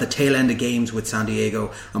at the tail end of games with San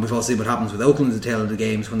Diego, and we've also seen what happens with Oakland at the tail end of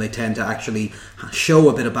games when they tend to actually show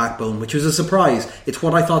a bit of backbone, which was a surprise. It's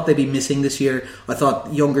what I thought they'd be missing this year. I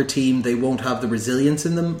thought younger team, they won't have the resilience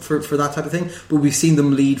in them for that type of thing, but we've seen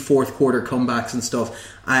them lead fourth quarter comebacks and stuff.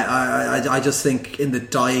 I just think in the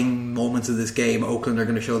dying moments of this game, Oakland are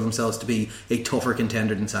going to show themselves to be a tougher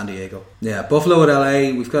contender than San Diego. Yeah, Buffalo at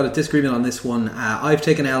LA. We've got a disagreement on this one. I've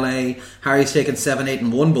taken LA. Harry's taken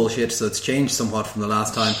 7-8-1 bullshit, so it's changed somewhat from the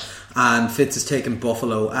last time. And Fitz has taken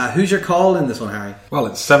Buffalo. Who's your call in this one, Harry? Well,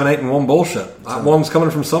 it's 7-8-1 bullshit. That one's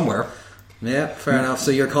coming from somewhere. Yeah, fair enough.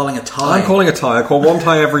 So you're calling a tie. I'm calling a tie. I call one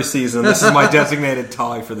tie every season. This is my designated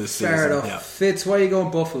tie for this season. Fair enough. Yeah. Fitz, why are you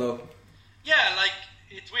going Buffalo? Yeah, like,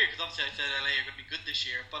 it's weird because obviously I said LA are going to be good this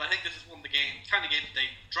year, but I think this is one of the kind of games they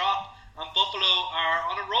drop, and Buffalo are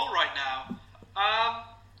on a roll right now.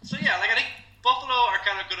 So yeah, like, I think Buffalo are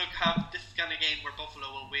kind of going to have this kind of game where Buffalo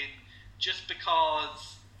will win just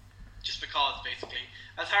because basically,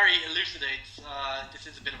 as Harry elucidates, this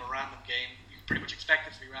is a bit of a random game. You can pretty much expect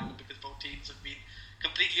it to be random because both teams have been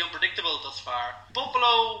completely unpredictable thus far.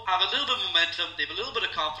 Buffalo have a little bit of momentum, they have a little bit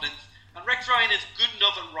of confidence, and And Rex Ryan is good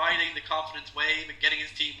enough at riding the confidence wave and getting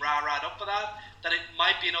his team rah-rahed up for that it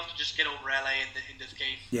might be enough to just get over LA in this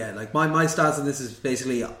case. Yeah, like my stance on this is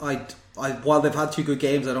basically, I while they've had 2 good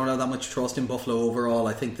games, I don't have that much trust in Buffalo overall.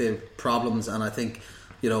 I think they have problems, and I think,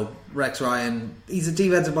 Rex Ryan, he's a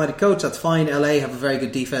defensive-minded coach, that's fine. LA have a very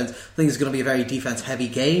good defense. I think it's going to be a very defense-heavy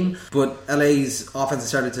game, but LA's offense has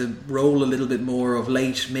started to roll a little bit more of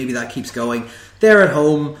late. Maybe that keeps going. They're at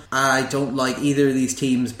home. I don't like either of these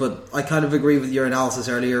teams, but I kind of agree with your analysis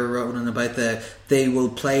earlier, Ronan, about they will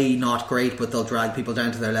play not great, but they'll drag people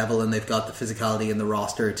down to their level, and they've got the physicality in the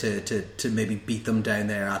roster to maybe beat them down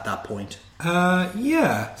there at that point.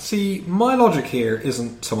 Yeah. See, my logic here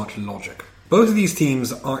isn't so much logic. Both of these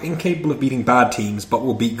teams are incapable of beating bad teams, but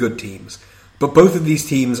will beat good teams. But both of these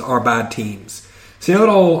teams are bad teams. So you know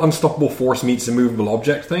that all unstoppable force meets immovable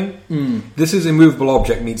object thing? This is immovable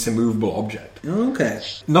object meets immovable object. Okay.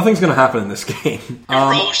 Nothing's going to happen in this game.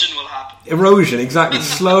 Erosion will happen. Erosion, exactly.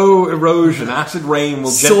 Slow erosion. Acid rain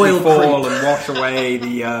will gently Soil fall creep. and wash away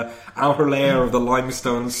the outer layer of the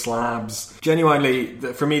limestone slabs. Genuinely,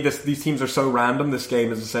 for me, these teams are so random. This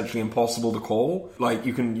game is essentially impossible to call. Like,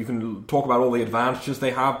 you can talk about all the advantages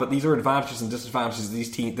they have, but these are advantages and disadvantages of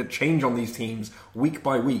these teams that change on these teams week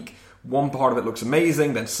by week. One part of it looks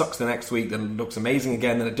amazing, then sucks the next week, then looks amazing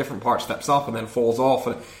again, then a different part steps up and then falls off.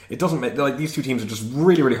 And it doesn't make, like, these two teams are just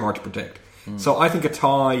really, really hard to predict. So I think a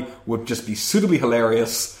tie would just be suitably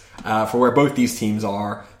hilarious for where both these teams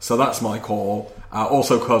are. So that's my call.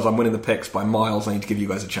 Also because I'm winning the picks by miles, I need to give you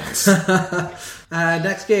guys a chance.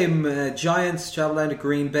 Next game, Giants travel down to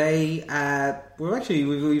Green Bay.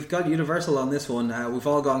 We've got Universal on this one. We've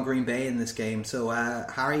all gone Green Bay in this game. So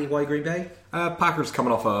Harry, why Green Bay? Packers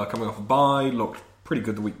coming off a bye, looked pretty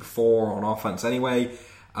good the week before on offense anyway.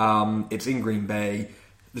 It's in Green Bay.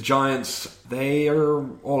 The Giants, they are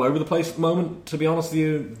all over the place at the moment, to be honest with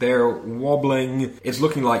you. They're wobbling. It's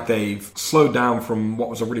looking like they've slowed down from what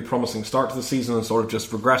was a really promising start to the season and sort of just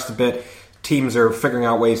regressed a bit. Teams are figuring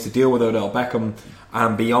out ways to deal with Odell Beckham,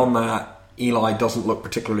 and beyond that, Eli doesn't look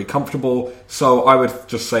particularly comfortable. So I would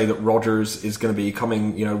just say that Rodgers is going to be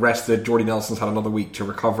coming, rested. Jordy Nelson's had another week to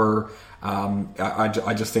recover.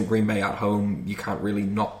 I just think Green Bay at home, you can't really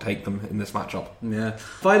not take them in this matchup. Yeah.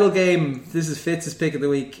 Final game. This is Fitz's pick of the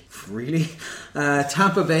week. Really?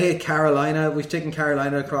 Tampa Bay at Carolina. We've taken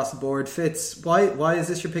Carolina across the board. Fitz, why is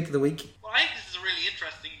this your pick of the week? Well, I think this is a really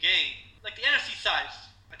interesting game. Like the NFC South,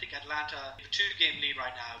 I think Atlanta have a 2-game lead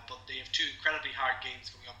right now, but they have 2 incredibly hard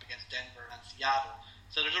games coming up against Denver and Seattle.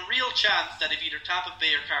 So there's a real chance that if either Tampa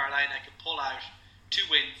Bay or Carolina can pull out 2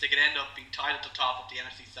 wins, they could end up being tied at the top of the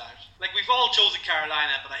NFC South. Like, we've all chosen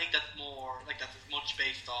Carolina, but I think that's as much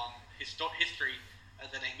based on history as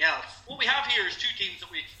anything else. What we have here is 2 teams that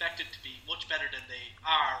we expected to be much better than they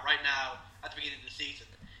are right now at the beginning of the season.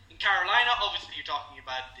 In Carolina, obviously you're talking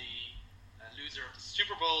about the loser of the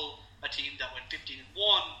Super Bowl, a team that went 15-1,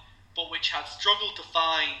 but which has struggled to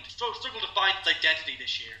find its identity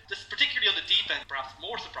this year. This, particularly on the defense, perhaps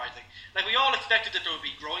more surprising. Like, we all expected that there would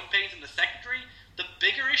be growing pains in the secondary. The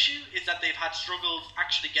bigger issue is that they've had struggles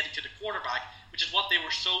actually getting to the quarterback, which is what they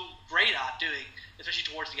were so great at doing, especially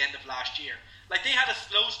towards the end of last year. Like, they had a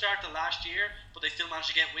slow start to last year, but they still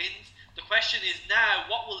managed to get wins. The question is now,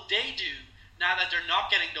 what will they do now that they're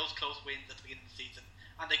not getting those close wins at the beginning of the season,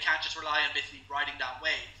 and they can't just rely on basically riding that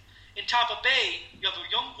wave? In Tampa Bay, you have a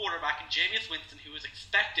young quarterback in Jameis Winston who is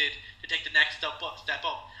expected to take the next step up,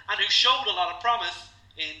 and who showed a lot of promise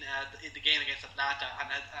in the game against Atlanta and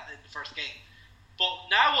in the first game.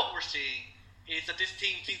 But now what we're seeing is that this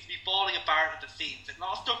team seems to be falling apart at the seams. It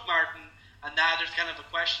lost Doug Martin, and now there's kind of a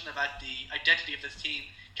question about the identity of this team.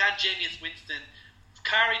 Can Jameis Winston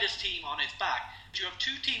carry this team on his back? You have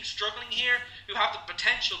 2 teams struggling here who have the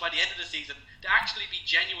potential by the end of the season to actually be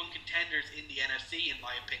genuine contenders in the NFC, in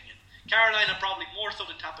my opinion. Carolina probably more so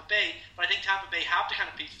than Tampa Bay, but I think Tampa Bay have the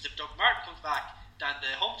kind of pieces, if Doug Martin comes back down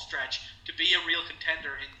the home stretch, to be a real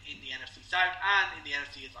contender in the NFC South and in the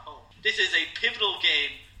NFC as a whole. This is a pivotal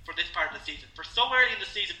game for this part of the season. For so early in the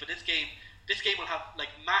season for this game will have like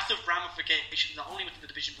massive ramifications, not only within the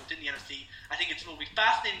division but within the NFC. I think it will be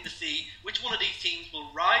fascinating to see which one of these teams will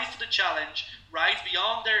rise to the challenge, rise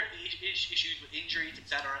beyond their issues with injuries,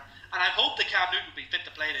 etc. And I hope that Cam Newton will be fit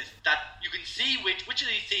to play this, that you can see which of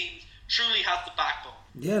these teams truly has the backbone.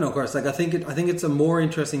 Yeah, no, of course. Like, I think it's a more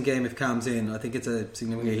interesting game if Cam's in. I think it's a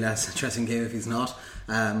significantly less interesting game if he's not.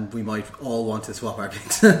 We might all want to swap our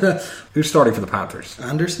picks. Who's starting for the Panthers?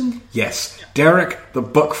 Anderson? Yes. Yeah. Derek the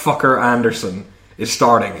Buckfucker Anderson is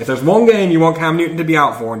starting. If there's one game you want Cam Newton to be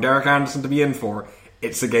out for and Derek Anderson to be in for,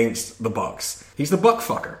 it's against the Bucks. He's the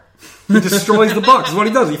Buckfucker. He destroys the Bucks. That's what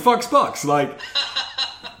he does. He fucks Bucks. Like,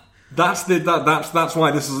 That's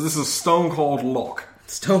why this is stone cold luck.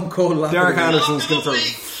 Stone cold luck. Derek Anderson's going to throw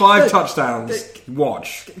 5 touchdowns.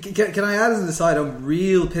 Watch. Can I add as an aside? I'm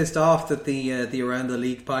real pissed off that the Around the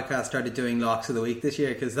League podcast started doing locks of the week this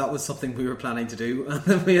year, because that was something we were planning to do, and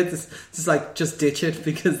then we had to just ditch it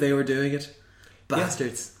because they were doing it.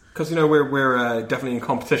 Bastards. Because we're definitely in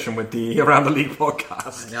competition with the Around the League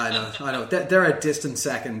podcast. Yeah, I know. They're a distant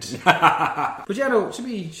second. But yeah, no, should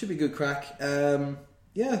be good crack.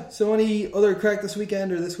 So any other crack this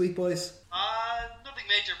weekend or this week, boys? Nothing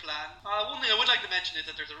major planned. One thing I would like to mention is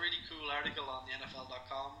that there's a really cool article on the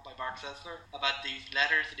NFL.com by Mark Sessler about these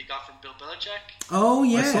letters that he got from Bill Belichick. Oh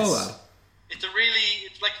yes, I saw that. It's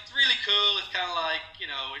really cool. It's kind of like,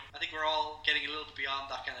 I think we're all getting a little bit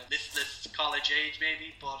beyond that kind of listless college age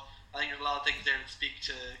maybe, but I think there's a lot of things there that speak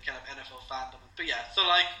to kind of NFL fandom. But yeah, so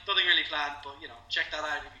nothing really planned, but check that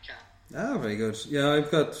out if you can. Oh, very good. Yeah,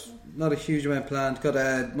 I've got not a huge amount planned. Got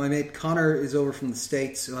my mate Connor is over from the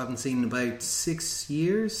States, who I haven't seen in about 7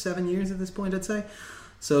 years at this point, I'd say.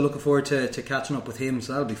 So looking forward to catching up with him.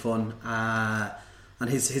 So that'll be fun. And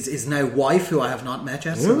his now wife, who I have not met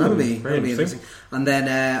yet. So that'll be interesting. And then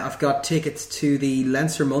I've got tickets to the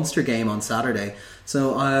Leinster-Munster game on Saturday.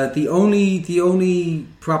 So the only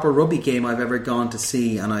proper rugby game I've ever gone to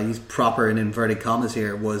see, and I use proper in inverted commas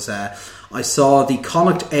here, was I saw the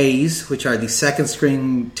Connacht A's, which are the second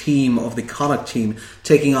string team of the Connacht team,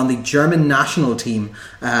 taking on the German national team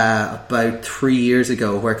about 3 years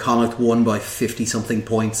ago, where Connacht won by 50 something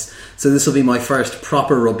points. So this will be my first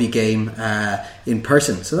proper rugby game in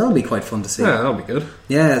person. So that'll be quite fun to see. Yeah, that'll be good.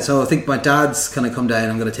 Yeah, so I think my dad's going to come down.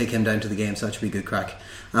 I'm going to take him down to the game, so that should be good crack.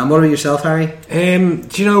 What about yourself, Harry? Do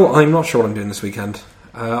you know, I'm not sure what I'm doing this weekend.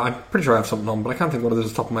 I'm pretty sure I have something on, but I can't think what it is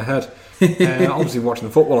off the top of my head. Obviously watching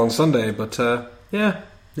the football on Sunday, but yeah,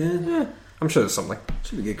 I'm sure there's something.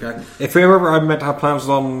 Should be good crack. If whoever I'm meant to have plans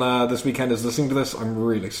on this weekend is listening to this, I'm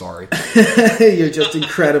really sorry. You're just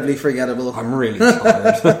incredibly forgettable. I'm really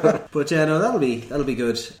tired. But yeah, no, that'll be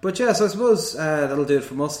good. But yeah, so I suppose that'll do it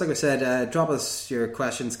from us. Like I said, drop us your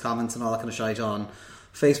questions, comments and all that kind of shite on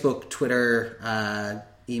Facebook, Twitter,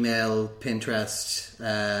 email, Pinterest,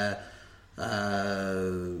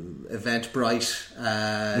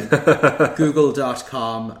 Eventbrite,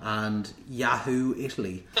 Google.com and Yahoo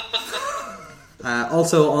Italy.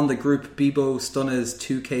 Also on the group Bebo Stunna's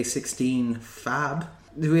 2K16 Fab.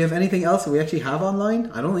 Do we have anything else that we actually have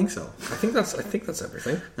online? I don't think so. I think that's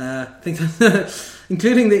everything. I think that's,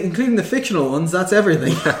 including the fictional ones. That's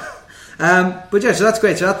everything. But yeah, so that's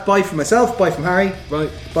great. So that's bye from myself, bye from Harry,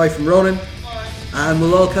 bye from Ronan, and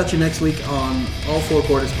we'll all catch you next week on All Four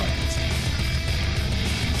Quarters Podcast.